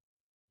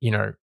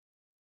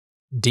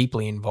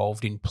 deeply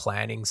involved in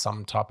planning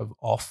some type of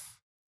off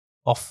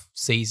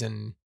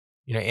season,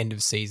 end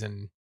of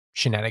season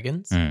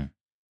shenanigans.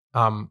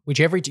 Which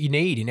you actually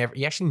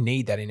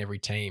need that in every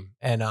team.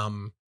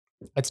 And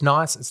it's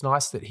nice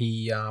that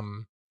he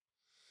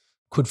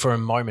could for a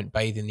moment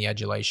bathe in the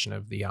adulation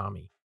of the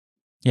army.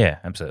 Yeah,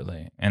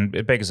 absolutely. And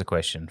it begs the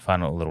question,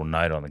 final little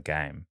note on the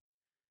game,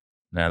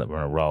 now that we're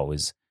on a roll,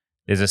 is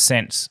there's a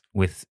sense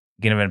with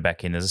Ginnivan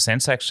back in, there's a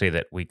sense actually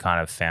that we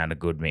kind of found a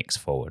good mix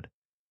forward.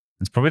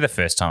 It's probably the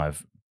first time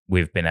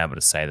we've been able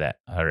to say that,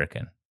 I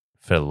reckon,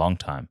 for a long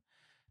time.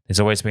 There's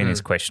always been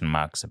these question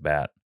marks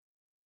about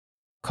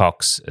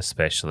Cox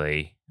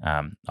especially.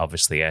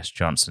 Obviously, Ash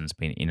Johnson's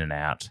been in and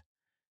out.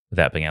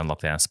 without being able to lock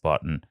down a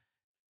spot. And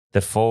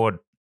the forward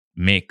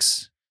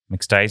mix,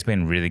 McStay's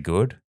been really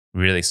good,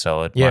 really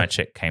solid. Yeah.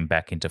 Myercheck came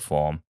back into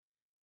form.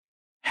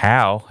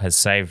 Howe has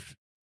saved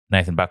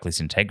Nathan Buckley's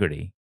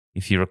integrity.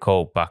 If you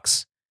recall,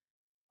 Bucks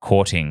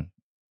courting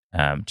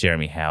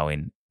Jeremy Howe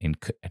down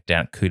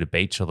at Kuta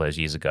Beach all those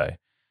years ago,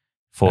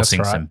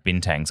 forcing some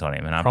bintangs on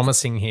him, and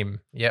promising him.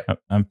 Yep.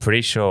 I'm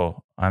pretty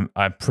sure. I'm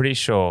pretty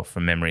sure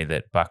from memory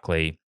that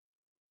Buckley.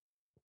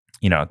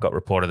 It got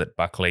reported that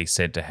Buckley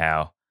said to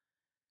Howe,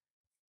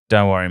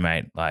 "Don't worry,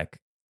 mate. Like,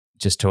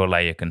 just to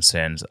allay your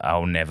concerns,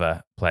 I'll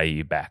never play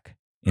you back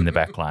in the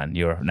back line.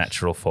 You're a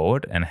natural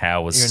forward." And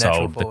Howe was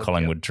sold the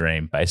Collingwood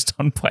dream based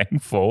on playing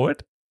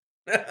forward.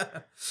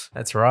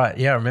 That's right.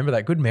 Yeah, I remember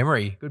that. Good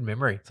memory.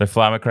 So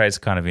Fly McRae's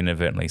kind of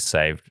inadvertently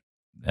saved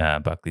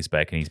Buckley's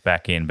back, and he's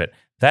back in. But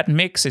that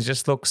mix, it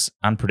just looks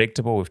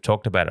unpredictable. We've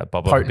talked about it,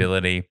 bobble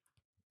ability.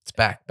 It's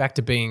back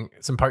to being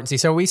some potency.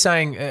 So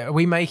are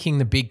we making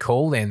the big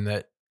call then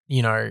that,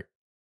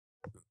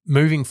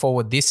 moving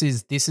forward, this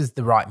is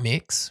the right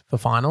mix for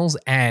finals?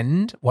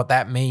 And what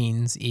that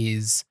means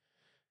is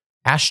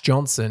Ash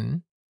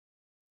Johnson,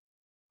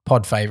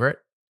 pod favourite,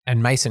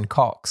 and Mason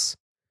Cox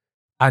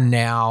are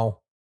now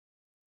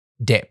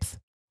depth.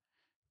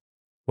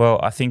 Well,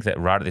 I think that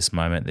right at this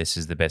moment, this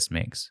is the best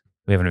mix.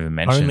 We haven't even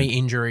mentioned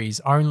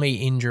only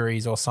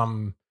injuries or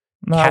some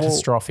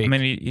catastrophic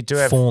you do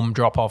have form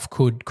drop off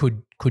could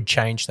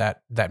change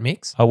that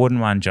mix. I wouldn't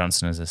mind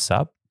Johnson as a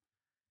sub,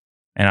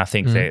 and I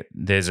think that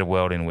there's a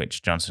world in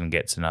which Johnson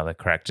gets another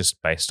crack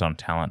just based on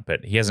talent,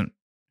 but he hasn't.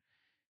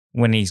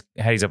 When he's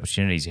had his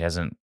opportunities, he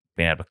hasn't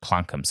been able to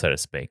clunk them, so to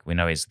speak. We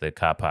know he's the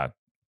car park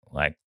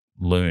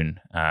loon.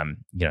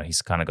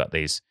 He's kind of got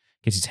gets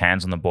his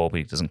hands on the ball, but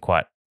he doesn't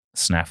quite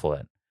snaffle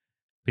it.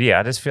 But yeah,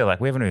 I just feel like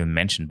we haven't even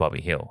mentioned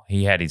Bobby Hill.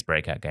 He had his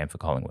breakout game for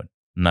Collingwood,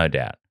 no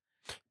doubt.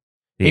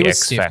 He was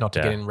stiff not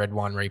to get in red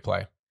wine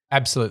replay.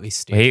 Absolutely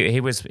stiff. He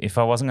was. If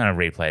I wasn't going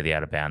to replay the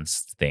out of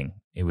bounds thing,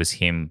 it was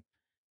him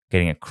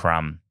getting a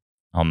crumb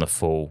on the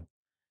full,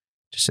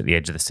 just at the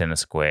edge of the center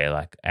square,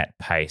 like at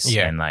pace,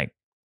 and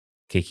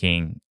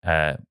kicking,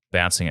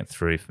 bouncing it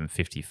through from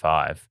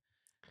 55.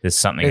 There's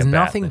something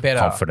about the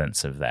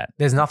confidence of that.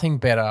 There's nothing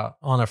better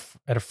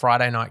at a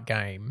Friday night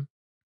game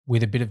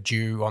with a bit of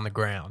dew on the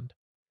ground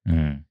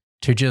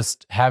to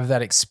just have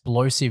that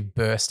explosive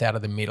burst out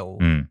of the middle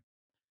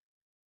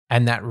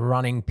and that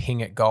running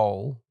ping at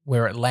goal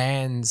where it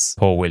lands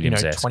Paul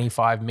Williams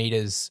 25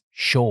 meters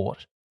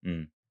short.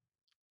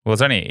 Well,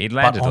 it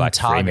landed like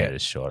 3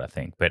 meters short, I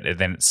think, but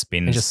then it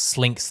spins. It just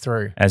slinks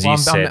through. As you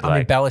said,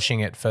 I'm embellishing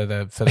it for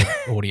the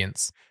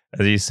audience.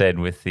 As you said,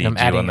 with the dew on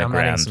the ground,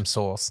 adding some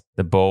sauce.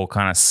 The ball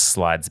kind of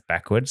slides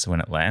backwards when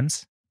it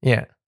lands.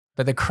 Yeah,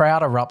 but the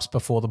crowd erupts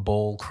before the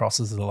ball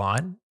crosses the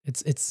line.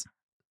 It's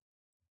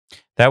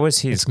that was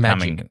his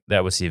coming. Magic.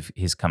 That was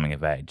his coming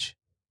of age.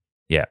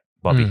 Yeah,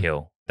 Bobby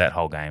Hill, that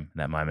whole game,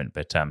 that moment.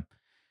 But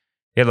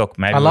yeah, look,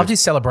 maybe I loved his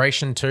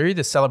celebration too.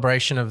 The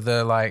celebration of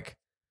the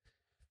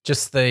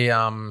just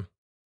the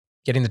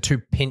getting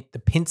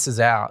the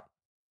pincers out,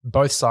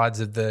 both sides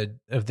of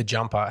the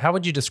jumper. How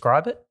would you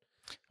describe it?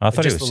 I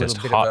thought it was just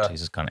hot.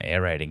 He's just kind of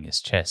aerating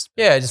his chest.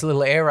 Yeah, just a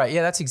little air rate.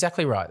 Yeah, that's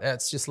exactly right.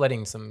 That's just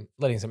letting some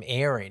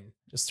air in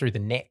just through the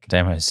neck.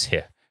 Damo's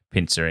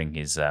pincering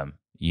his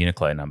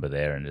Uniqlo number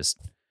there and just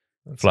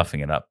fluffing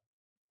it up.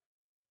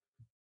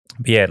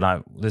 But yeah,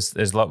 there's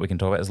a lot we can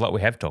talk about. There's a lot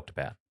we have talked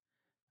about.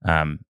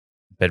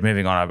 But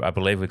moving on, I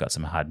believe we've got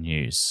some hard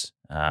news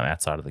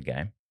outside of the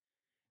game.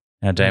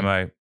 Now,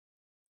 Damo,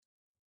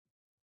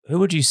 who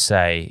would you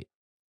say?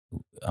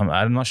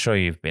 I'm not sure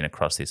you've been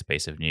across this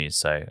piece of news,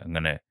 so I'm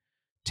going to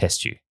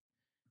test you.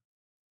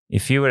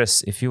 If you were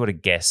to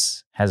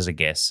guess, hazard a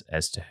guess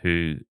as to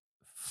who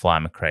Fly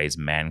McRae's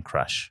man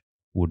crush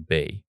would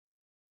be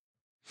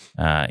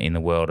in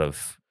the world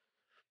of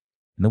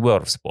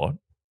sport,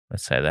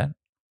 let's say that.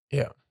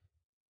 Yeah.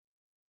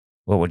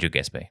 What would your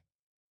guess be?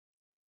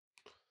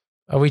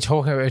 Are we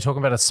talking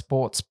about a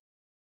sports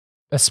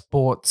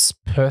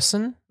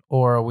person,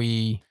 or are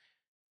we?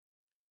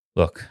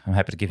 Look, I'm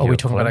happy to give you. Are we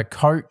talking about a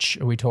coach?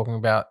 Are we talking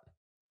about?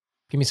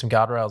 Give me some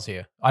guardrails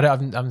here. I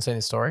haven't seen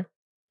this story.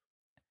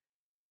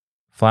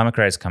 Fly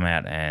McRae's come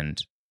out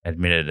and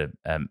admitted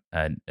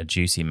a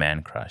juicy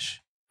man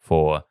crush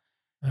for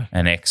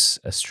an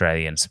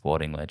ex-Australian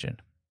sporting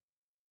legend.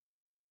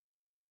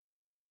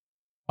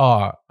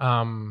 Oh,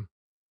 an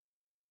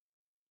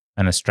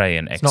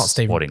Australian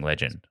ex-sporting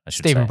legend. I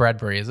should Stephen say.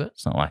 Bradbury, is it?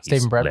 It's not like Stephen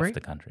he's Bradbury? left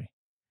the country.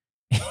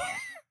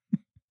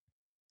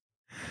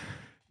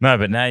 No,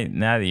 but now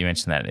that you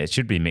mention that, it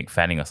should be Mick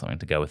Fanning or something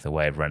to go with the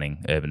Wave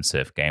Running Urban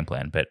Surf game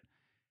plan. But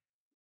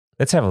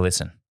let's have a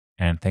listen.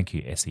 And thank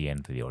you,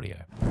 SEN, for the audio.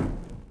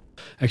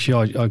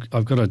 Actually,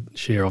 I've got to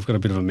share. I've got a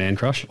bit of a man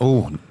crush.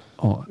 Who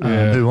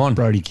on?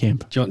 Brody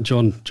Kemp.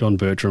 John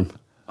Bertram.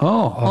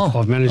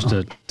 I've managed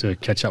to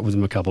catch up with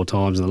him a couple of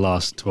times in the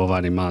last 12,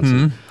 18 months.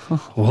 Mm-hmm.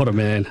 What a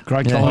man.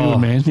 Great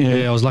Collingwood man.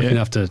 Yeah, I was lucky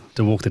enough to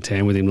walk the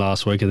town with him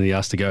last week, and then he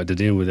asked to go out to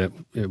dinner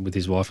with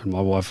his wife and my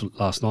wife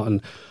last night.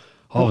 And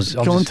Why?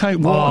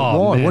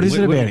 Why? What is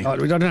it about him? I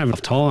don't have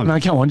enough time. No,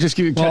 come on, just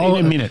give it in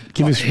a minute.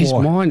 Give us his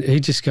why. mind. He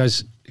just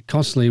goes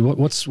constantly.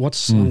 What's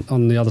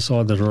on the other side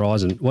of the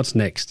horizon? What's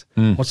next?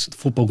 What's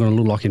football going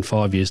to look like in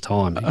 5 years'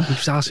 time? He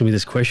keeps asking me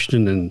this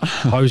question and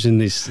posing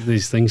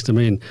these things to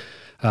me.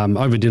 And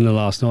over dinner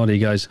last night, he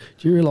goes,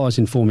 "Do you realise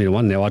in Formula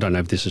One now? I don't know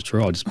if this is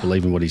true. I just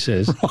believe in what he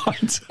says.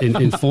 Right.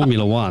 In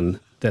Formula One,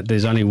 that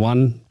there's only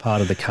one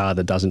part of the car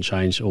that doesn't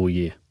change all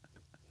year: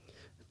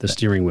 the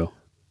steering wheel."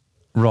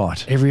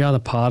 Right. Every other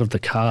part of the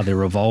car,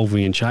 they're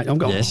evolving and changing. I'm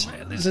going, Yes. oh,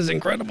 man, this is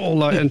incredible.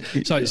 Like, and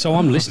so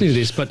I'm listening to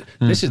this, but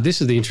this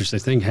is the interesting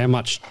thing. How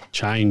much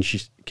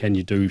change can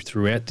you do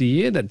throughout the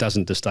year that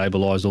doesn't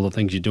destabilise all the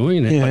things you're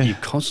doing? But you've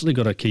constantly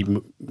got to keep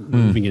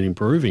moving and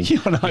improving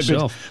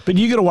yourself. But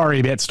you got to worry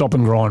about stop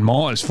and grind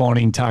miles,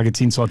 finding targets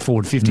inside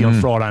forward 50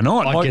 on Friday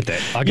night. I get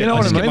that. I get you know I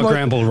what just I mean? get my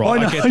ground ball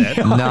right. I get that.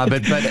 No,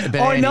 but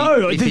I Andy,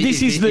 know.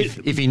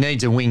 If he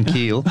needs a wing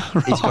keel,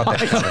 he's got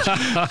that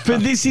covered. But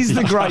this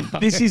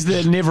is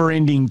the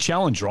never-ending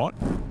challenge, right?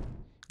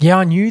 Yeah,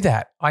 I knew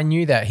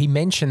that. He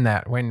mentioned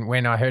that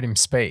when I heard him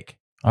speak.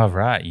 Oh,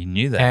 right. You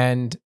knew that.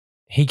 And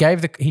he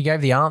gave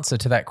the answer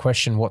to that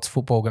question, what's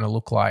football going to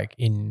look like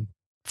in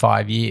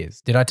 5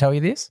 years? Did I tell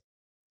you this?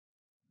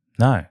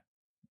 No.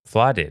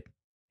 Fly did.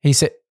 He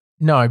said,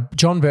 no,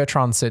 John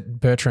Bertrand said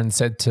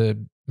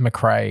to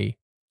McRae,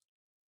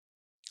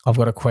 I've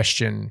got a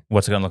question.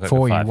 What's it going to look like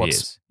for in you. 5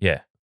 years?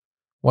 Yeah.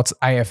 What's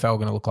AFL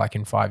going to look like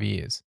in 5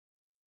 years?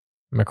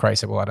 McRae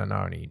said, well, I don't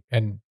know.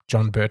 And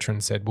John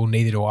Bertrand said, well,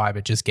 neither do I,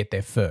 but just get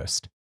there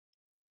first.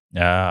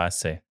 Ah, I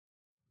see.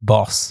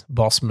 Boss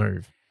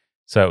move.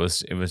 So it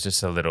was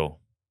just a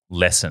little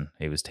lesson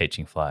he was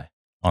teaching Fly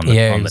on He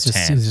the was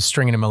tan. just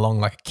stringing him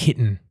along like a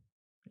kitten.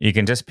 You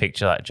can just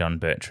picture like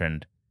John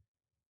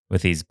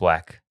with his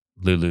black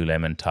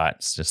Lululemon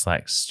tights, just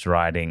like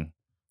striding.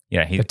 You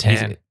know,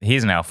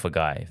 he's an alpha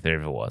guy if there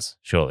ever was.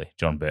 Surely,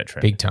 John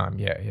Bertrand. Big time,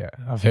 yeah.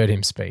 I've heard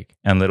him speak.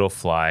 And little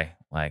Fly,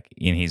 like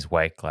in his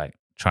wake, like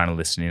trying to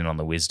listen in on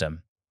the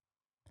wisdom.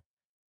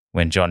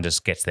 When John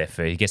just gets there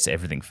first, he gets to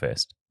everything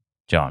first.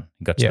 John,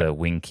 he got to the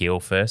wing keel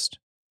first.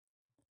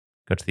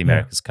 Got to the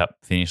America's Cup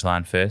finish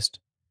line first.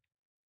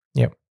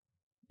 Yep.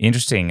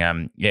 Interesting.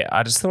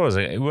 I just thought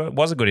it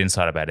was a good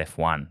insight about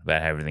F1,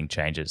 about how everything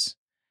changes.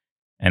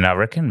 And I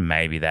reckon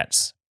maybe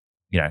that's,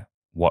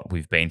 what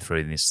we've been through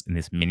in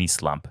this mini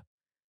slump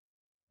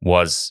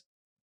was,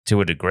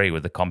 to a degree,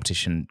 with the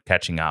competition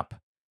catching up,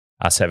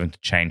 us having to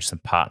change some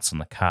parts on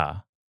the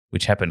car,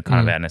 which happened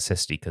kind of out of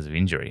necessity because of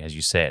injury, as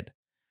you said,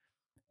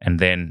 and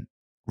then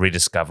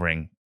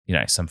rediscovering,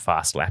 some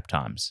fast lap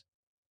times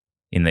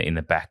in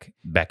the back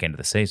end of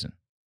the season.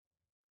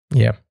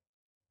 Yeah.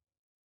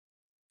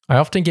 I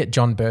often get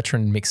John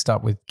Bertrand mixed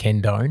up with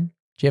Ken Doan.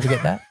 Do you ever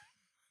get that?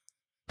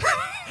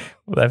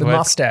 The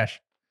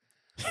mustache.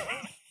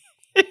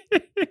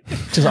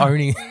 Just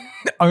owning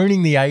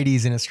the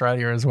 80s in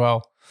Australia as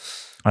well.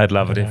 I'd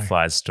love it if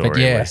Fly's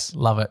story was...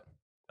 love it.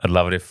 I'd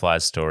love it if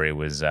Fly's story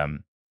was,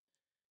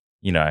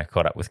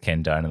 caught up with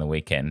Ken Doan on the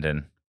weekend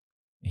and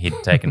he'd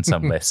taken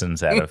some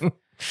lessons out of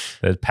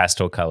the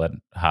pastel-coloured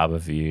harbour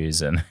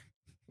views and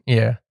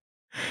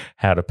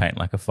how to paint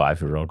like a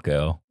 5-year-old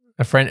girl.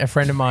 A friend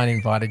of mine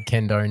invited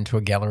Ken Doan to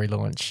a gallery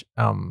launch.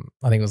 I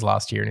think it was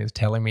last year, and he was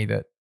telling me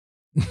that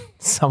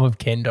some of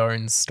Ken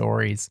Doan's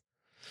stories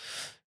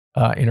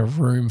in a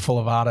room full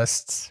of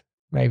artists,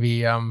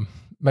 maybe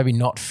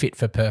not fit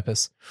for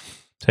purpose.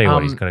 Tell you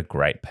what, he's got a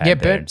great pad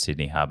there in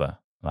Sydney Harbour,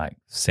 like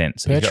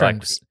sense.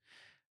 Bertrand.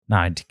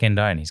 Ken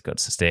Doan, he's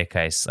got a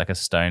staircase, like a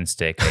stone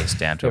staircase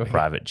down to a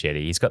private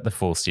jetty. He's got the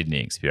full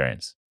Sydney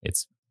experience.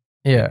 It's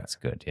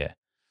good, yeah.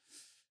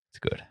 It's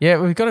good. Yeah,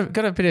 we've got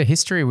a bit of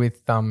history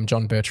with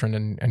John Bertrand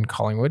and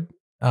Collingwood.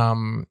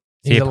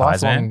 He's a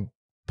lifelong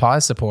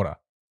Pies supporter.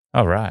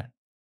 Oh, right.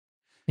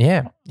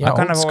 Yeah. I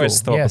kind of always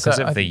thought because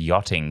of the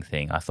yachting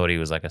thing, I thought he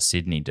was like a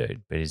Sydney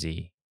dude, but is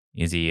he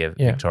a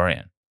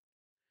Victorian?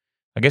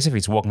 I guess if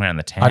he's walking around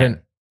the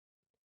town,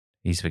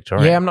 he's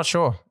Victorian. Yeah, I'm not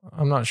sure.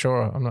 I'm not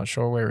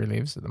sure where he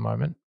lives at the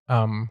moment.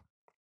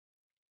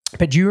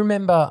 But do you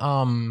remember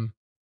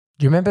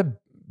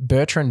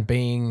Bertrand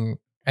being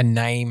a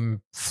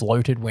name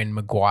floated when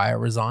Maguire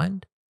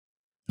resigned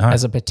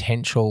as a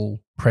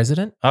potential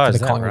president for the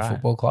Collingwood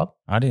Football Club?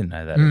 I didn't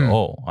know that at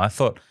all. I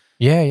thought...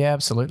 Yeah,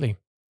 absolutely.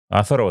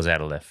 I thought it was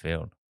out of left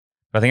field.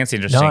 But I think it's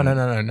interesting.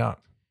 No.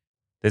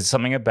 There's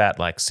something about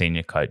like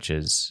senior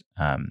coaches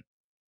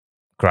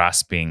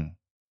grasping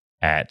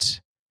at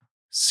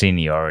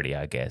seniority,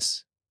 I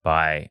guess,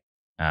 by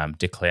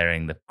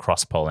declaring the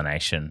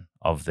cross-pollination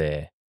of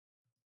their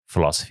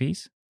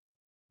philosophies.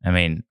 I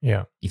mean,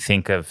 you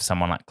think of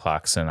someone like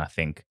Clarkson, I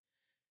think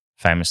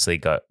famously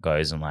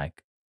goes and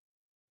like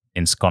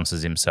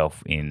ensconces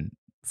himself in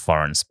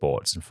foreign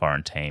sports and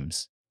foreign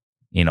teams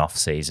in off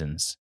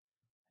seasons,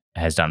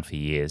 has done for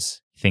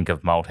years. Think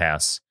of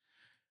Malthouse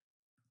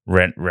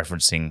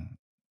referencing,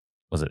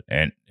 was it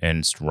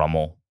Ernst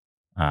Rommel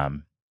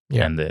and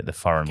the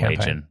Foreign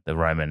Legion, the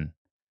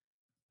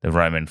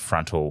Roman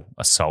frontal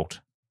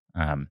assault.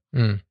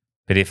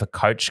 But But if a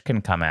coach can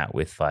come out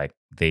with like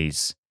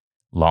these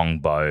long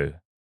bow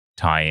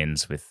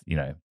tie-ins with,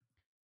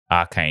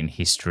 arcane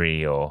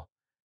history or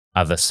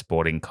other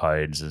sporting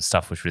codes and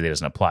stuff which really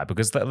doesn't apply,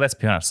 because let's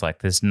be honest,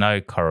 like there's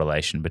no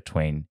correlation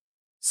between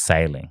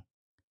sailing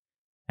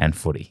and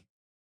footy.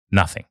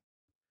 Nothing.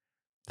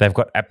 They've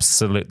got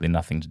absolutely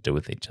nothing to do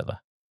with each other.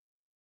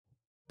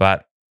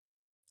 But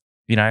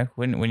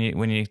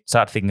when you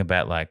start thinking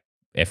about like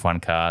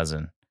F1 cars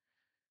and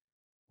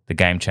the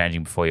game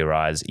changing before your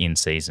eyes in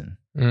season,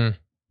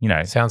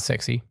 sounds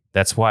sexy.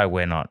 That's why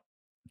we're not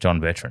John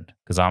Bertrand,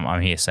 because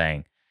I'm here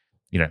saying,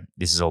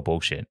 this is all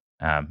bullshit.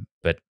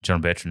 But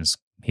John Bertrand's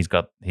he's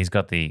got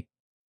the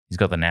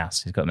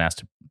nous. He's got nous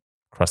to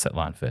cross that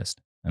line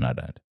first, and I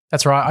don't.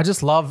 That's right.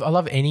 I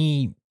love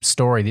any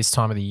story this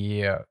time of the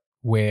year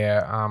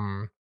where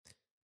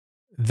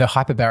the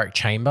hyperbaric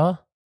chamber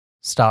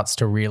starts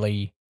to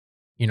really,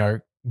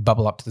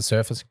 bubble up to the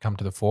surface and come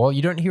to the fore.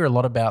 You don't hear a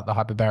lot about the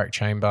hyperbaric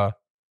chamber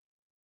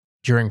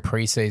during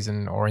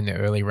preseason or in the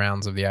early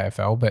rounds of the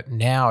AFL, but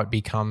now it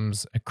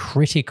becomes a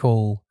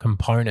critical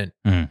component,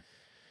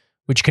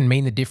 which can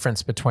mean the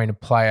difference between a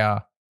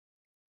player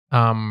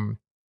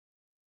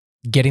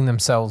getting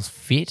themselves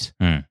fit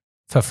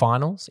for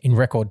finals in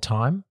record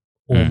time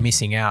or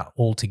missing out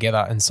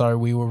altogether. And so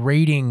we were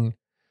reading,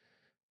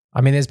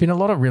 there's been a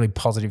lot of really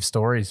positive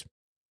stories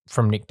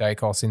from Nick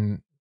Dacos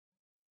in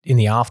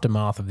the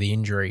aftermath of the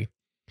injury.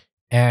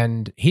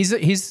 And he's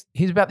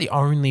about the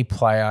only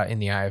player in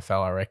the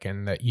AFL, I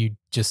reckon, that you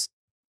just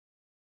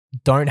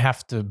don't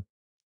have to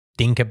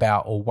think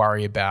about or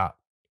worry about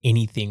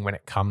anything when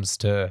it comes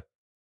to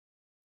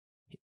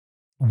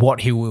what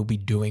he will be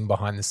doing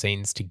behind the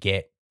scenes to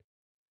get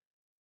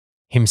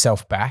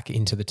himself back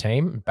into the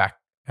team, back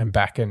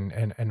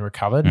and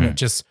recovered.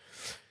 And it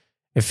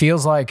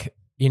feels like,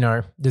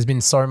 there's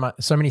been so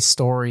many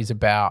stories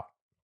about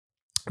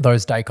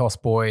those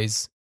Dacos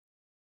boys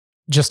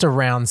just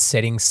around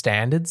setting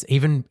standards,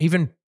 even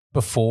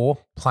before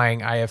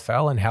playing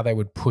AFL, and how they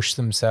would push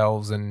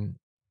themselves and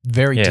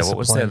very disciplined. What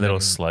was their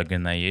little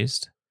slogan they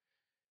used?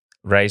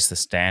 Raise the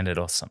standard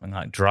or something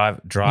like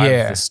drive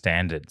the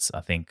standards,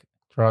 I think.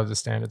 Drive the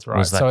standards, right. It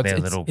was like their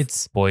little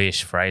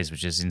boyish phrase,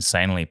 which is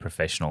insanely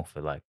professional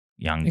for like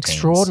young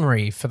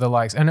extraordinary teens. For the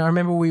likes. And I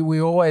remember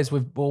we've always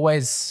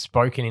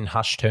spoken in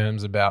hushed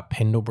terms about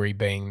Pendlebury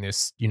being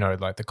this,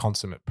 like the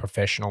consummate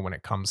professional when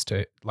it comes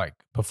to like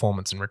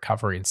performance and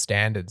recovery and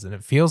standards. And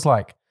it feels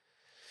like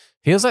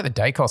the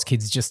Dacos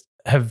kids just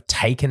have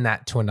taken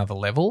that to another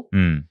level.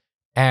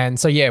 And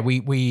so it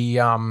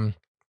was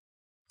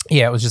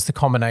just the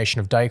combination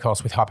of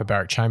Dacos with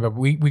hyperbaric chamber.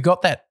 We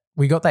got that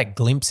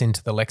glimpse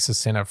into the Lexus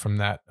Centre from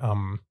that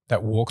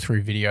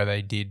walkthrough video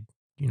they did,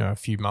 a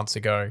few months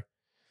ago,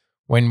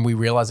 when we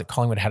realised that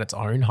Collingwood had its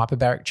own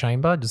hyperbaric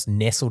chamber just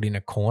nestled in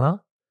a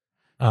corner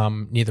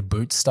near the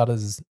boot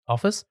stutter's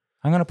office.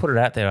 I'm going to put it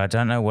out there. I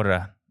don't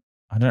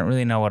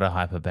really know what a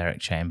hyperbaric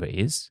chamber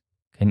is.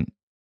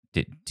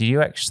 Do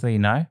you actually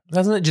know?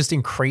 Doesn't it just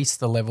increase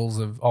the levels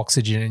of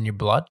oxygen in your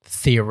blood?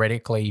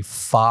 Theoretically,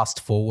 fast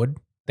forward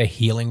the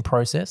healing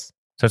process.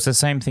 So it's the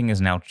same thing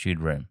as an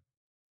altitude room.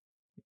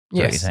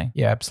 Yes.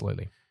 Yeah,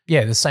 absolutely.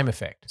 Yeah, the same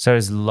effect. So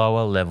it's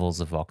lower levels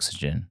of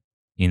oxygen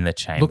in the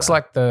chamber.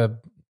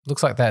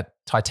 Looks like that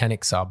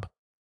Titanic sub.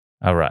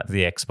 Oh, right.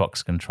 The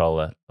Xbox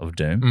controller of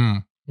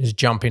doom. Just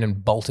jump in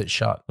and bolt it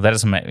shut. Well, that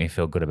doesn't make me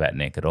feel good about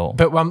Nick at all.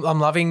 But I'm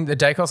loving the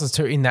Dacos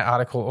too. In that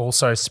article,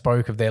 also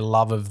spoke of their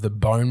love of the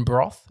bone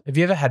broth. Have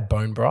you ever had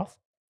bone broth?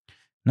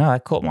 No,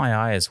 that caught my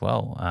eye as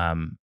well.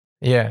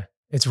 Yeah,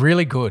 it's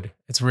really good.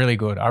 It's really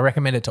good. I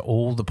recommend it to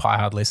all the Pie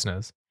Hard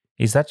listeners.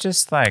 Is that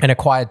just like an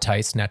acquired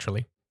taste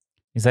naturally?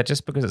 Is that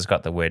just because it's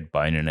got the word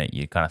bone in it?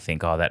 You kind of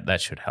think, oh,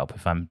 that should help.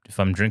 If I'm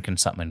drinking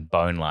something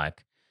bone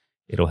like,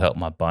 it'll help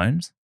my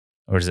bones,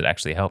 or does it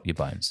actually help your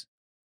bones?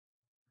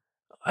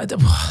 I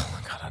don't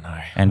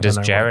know. And does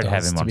Jarrod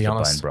have him on the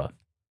bone broth?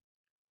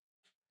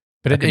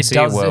 But it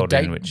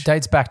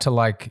dates back to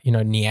like,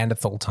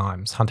 Neanderthal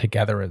times,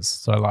 hunter-gatherers.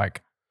 So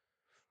like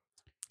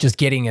just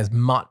getting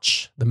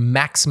the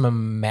maximum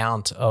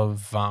amount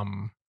of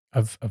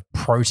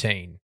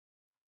protein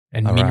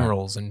and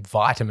minerals and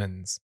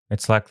vitamins.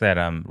 It's like that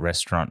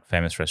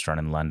famous restaurant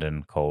in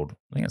London called,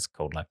 I think it's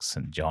called like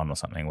St. John or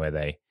something,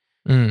 where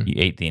you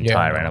eat the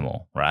entire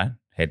animal, right?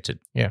 Head to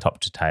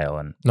top to tail.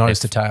 And nose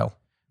to tail.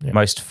 Yeah.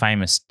 Most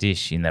famous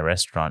dish in the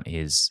restaurant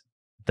is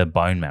the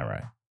bone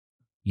marrow.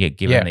 You get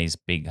given these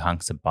big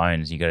hunks of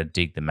bones, you got to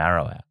dig the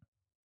marrow out.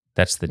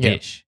 That's the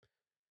dish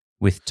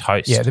with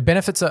toast. Yeah, the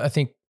benefits are, I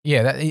think,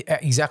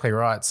 exactly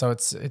right. So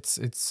it's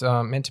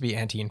meant to be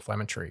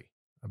anti-inflammatory,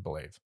 I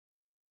believe.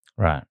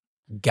 Right.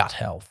 Gut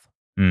health.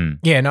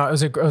 Yeah, no, it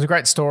was a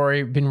great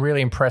story. Been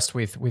really impressed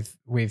with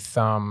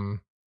Dacos,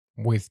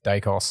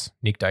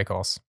 Nick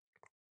Dacos,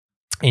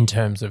 in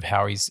terms of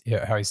how he's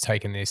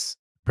taken this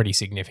pretty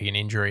significant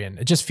injury, and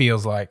it just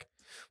feels like,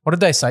 what did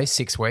they say?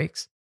 6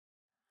 weeks.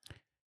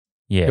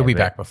 Yeah, he'll be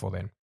back before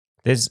then.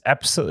 There's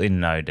absolutely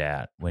no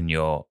doubt when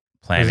you're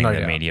planning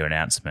the media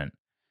announcement.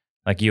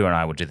 Like you and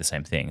I would do the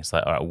same thing. It's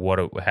like, all right,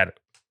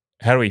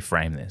 how do we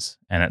frame this?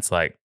 And it's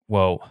like,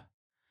 well,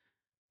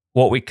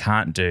 what we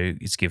can't do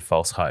is give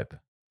false hope.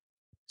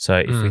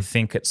 So if we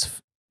think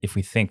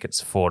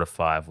it's 4 to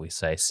 5, we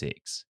say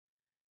 6,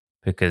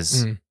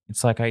 because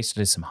it's like I used to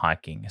do some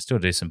hiking. I still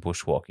do some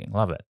bushwalking.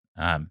 Love it.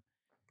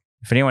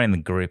 If anyone in the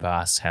group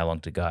asks how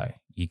long to go,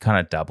 you kind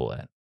of double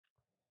it.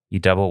 You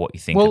double what you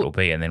think it'll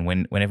be, and then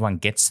when everyone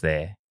gets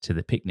there to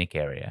the picnic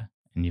area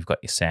and you've got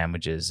your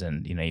sandwiches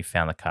and you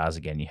found the cars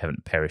again, you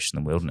haven't perished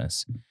in the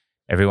wilderness.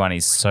 Everyone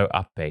is so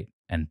upbeat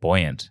and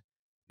buoyant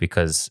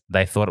because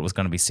they thought it was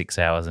going to be 6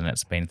 hours and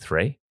it's been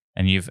 3,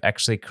 and you've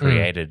actually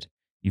created,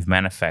 you've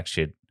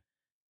manufactured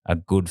a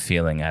good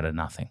feeling out of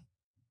nothing.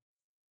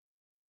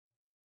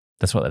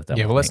 That's what they've done.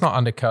 Yeah, well, let's not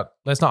undercut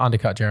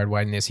Jarrod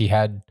Wade in this. He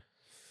had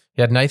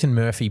Nathan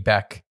Murphy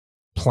back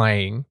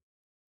playing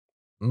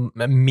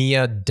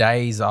mere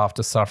days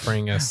after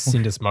suffering a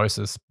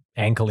syndesmosis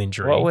ankle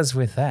injury. What was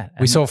with that?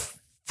 We saw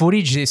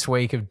footage this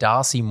week of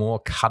Darcy Moore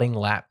cutting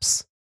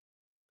laps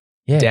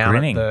down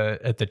grinning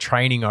at the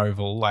training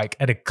oval, like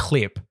at a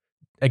clip,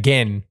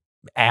 again,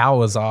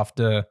 hours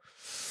after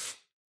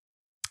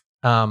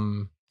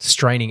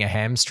straining a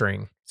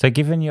hamstring. So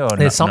given your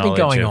there's something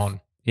going on.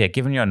 Yeah,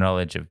 given your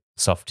knowledge of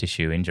soft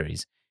tissue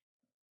injuries,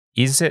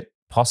 is it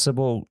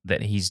possible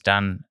that he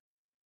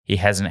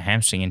has a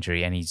hamstring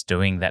injury and he's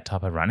doing that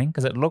type of running?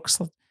 Because it looks,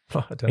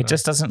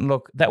 just doesn't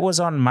look. That was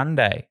on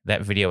Monday.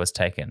 That video was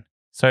taken.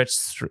 So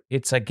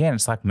it's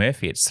like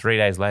Murphy. It's 3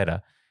 days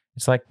later.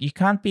 It's like you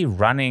can't be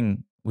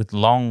running with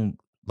long,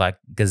 like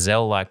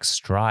gazelle-like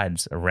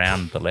strides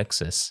around the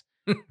Lexus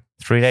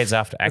 3 days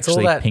after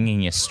actually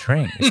pinging your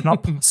string. It's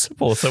not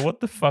possible. So what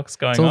the fuck's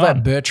going on? It's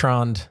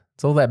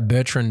all that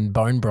Bertrand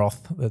bone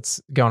broth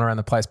that's going around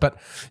the place. But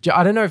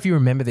I don't know if you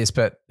remember this,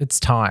 but it's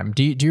time.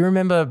 Do you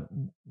remember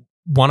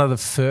one of the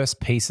first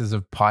pieces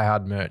of Pie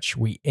Hard merch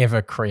we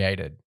ever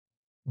created?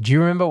 Do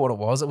you remember what it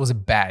was? It was a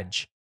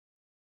badge.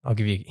 I'll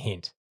give you a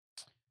hint.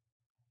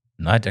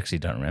 No, I actually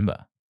don't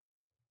remember.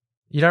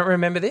 You don't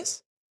remember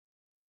this?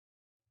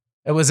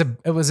 It was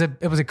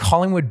a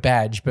Collingwood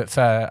badge, but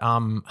for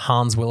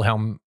Hans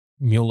Wilhelm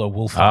Mueller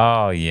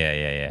Wolfhard. Oh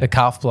yeah. The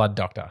calf blood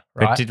doctor,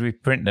 right? But did we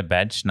print the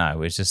badge? No, it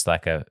was just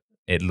like it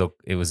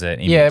was an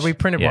image. Yeah, we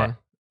printed one.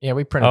 Yeah,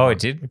 we printed one. Oh, it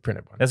did? We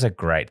printed one. That's a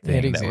great thing.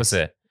 It exists.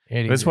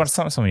 It was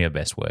some of your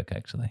best work,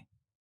 actually.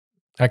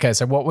 Okay,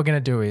 so what we're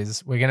going to do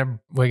is we're going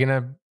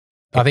to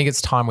I think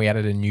it's time we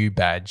added a new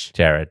badge,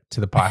 Jarrod,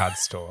 to the Pie Hard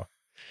store.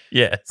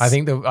 Yes. I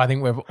think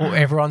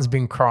everyone's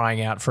been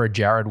crying out for a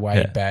Jarrod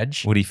Wade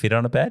badge. Would he fit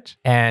on a badge?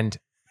 And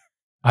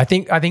I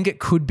think it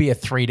could be a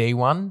 3D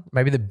one.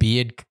 Maybe the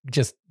beard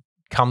just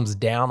comes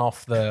down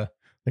off the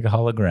like a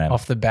hologram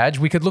off the badge.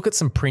 We could look at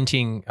some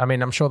printing. I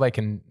mean, I'm sure they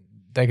can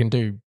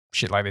do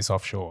shit like this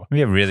offshore.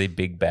 Maybe a really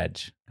big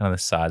badge, kind of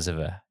the size of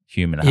a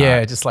human heart.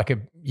 Yeah, just like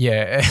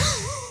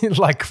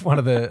like one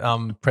of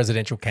the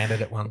presidential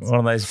candidate ones. One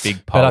of those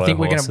big polo But I think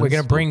we're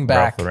gonna bring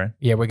back. Ruffler.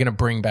 Yeah, we're gonna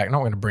bring back. Not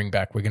going to bring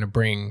back. We're going to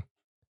bring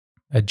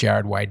a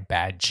Jarrod Wade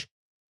badge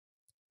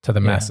to the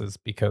masses,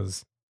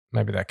 because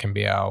maybe that can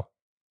be our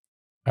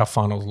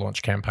finals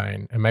launch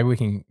campaign, and maybe we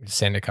can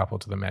send a couple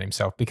to the man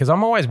himself, because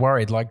I'm always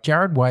worried, like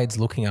Jarrod Wade's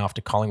looking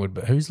after Collingwood,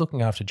 but who's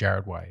looking after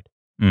Jarrod Wade?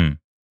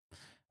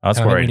 I was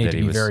worried we need that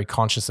to be very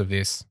conscious of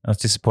this. I was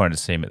disappointed to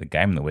see him at the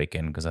game on the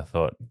weekend, because I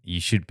thought you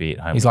should be at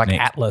home. He's with like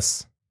Nick.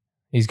 Atlas.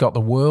 He's got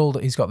the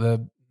world. He's got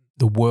the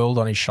world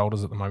on his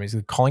shoulders at the moment. He's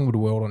got the Collingwood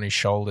world on his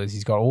shoulders.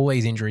 He's got all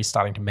these injuries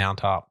starting to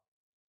mount up.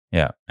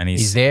 Yeah, and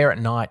he's there at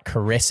night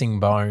caressing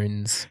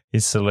bones.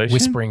 His solution?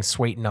 Whispering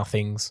sweet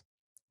nothings.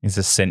 He's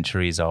a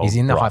centuries old. He's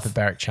in the Broth.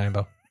 hyperbaric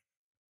chamber.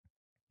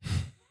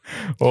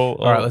 All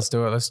right, let's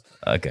do it.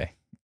 Okay.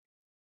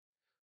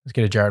 Let's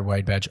get a Jarrod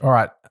Wade badge. All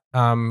right.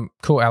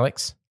 Cool,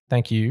 Alex.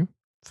 Thank you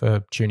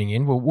for tuning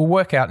in. We'll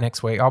work out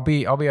next week. I'll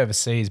be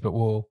overseas, but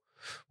we'll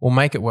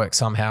make it work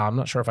somehow. I'm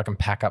not sure if I can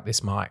pack up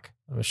this mic.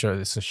 I'm sure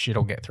this shit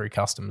will get through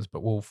customs,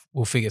 but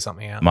we'll figure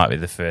something out. Might be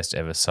the first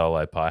ever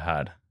solo Pie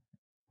Hard.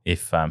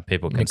 If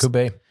people can it could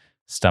be.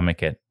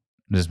 Stomach it.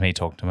 Just me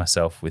talking to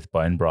myself with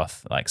bone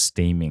broth, like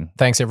steaming.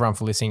 Thanks everyone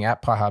for listening.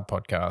 At Pie Hard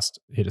Podcast,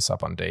 hit us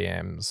up on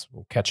DMs.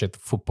 We'll catch you at the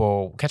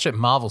football. Catch you at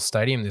Marvel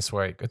Stadium this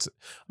week. I'm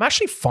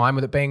actually fine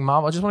with it being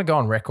Marvel. I just want to go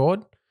on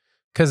record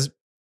because,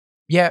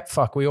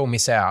 we all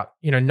miss out.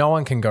 No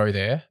one can go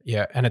there.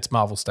 Yeah, and it's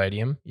Marvel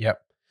Stadium.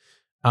 Yep.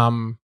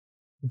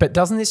 But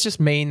doesn't this just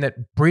mean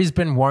that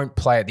Brisbane won't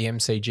play at the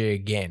MCG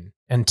again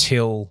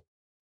until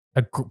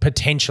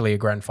potentially a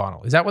grand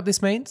final? Is that what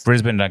this means?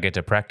 Brisbane don't get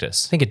to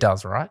practice. I think it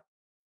does, right?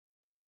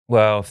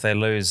 Well, if they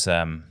lose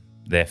their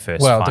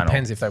first final. final. It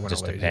depends if they want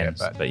to lose.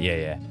 Depends. Yeah, but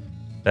yeah.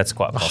 That's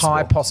quite possible. A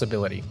high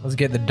possibility. Let's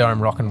get the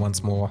dome rocking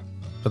once more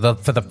for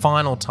the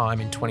final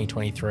time in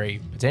 2023,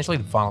 potentially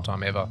the final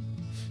time ever,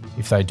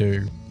 if they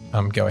do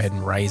go ahead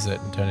and raise it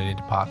and turn it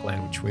into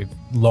Parkland, which we've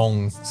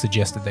long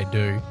suggested they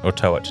do. Or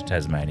tow it to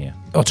Tasmania.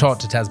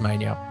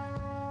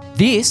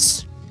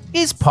 This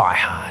is Pie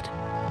Hard.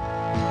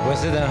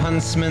 Was it a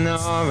huntsman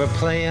or a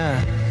player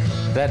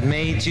that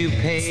made you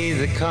pay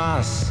the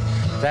cost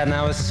that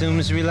now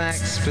assumes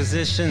relaxed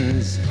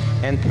positions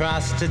and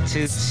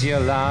prostitutes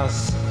your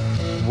loss?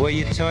 Were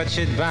you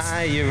tortured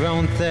by your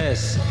own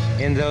thirst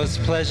in those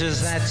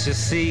pleasures that you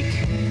seek,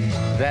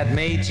 that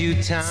made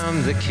you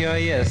Tom the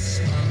Curious,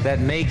 that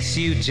makes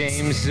you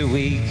James the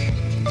Weak?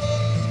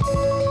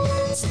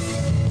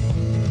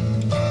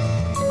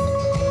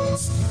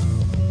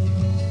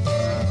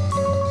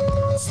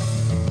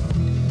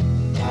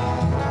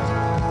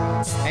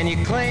 And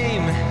you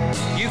claim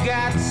you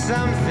got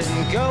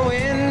something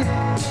going,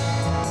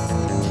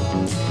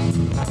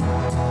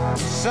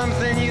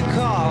 something you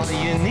call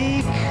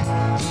unique.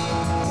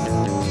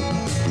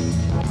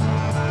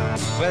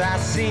 But I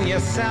seen your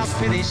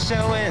self-pity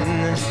showing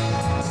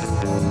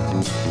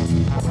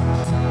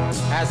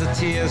as the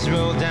tears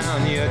roll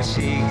down your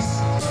cheeks.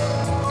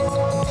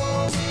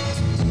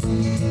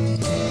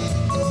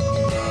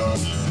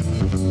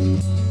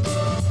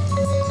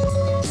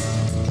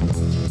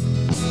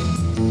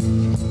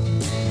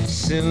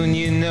 Soon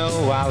you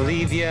know I'll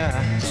leave you,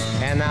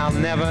 and I'll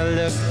never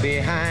look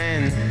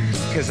behind,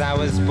 'cause I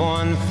was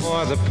born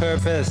for the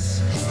purpose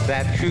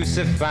that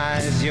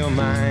crucifies your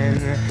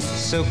mind.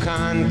 So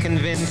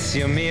convince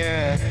your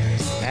mirror,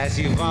 as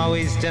you've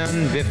always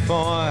done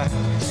before,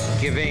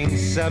 giving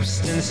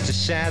substance to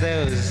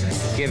shadows,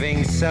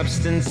 giving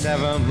substance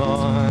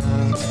evermore.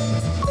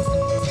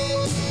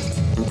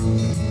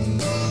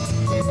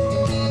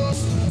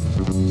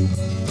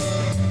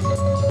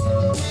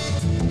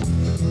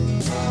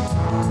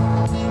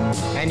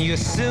 And you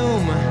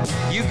assume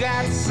you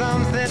got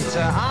something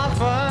to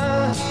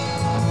offer,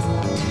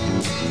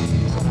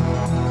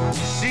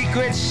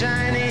 secret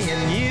shiny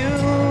in you.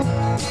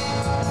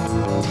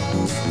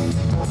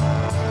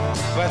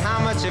 But how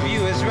much of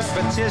you is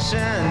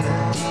repetition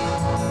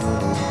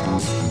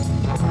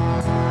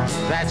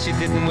that you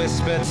didn't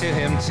whisper to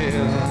him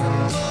too?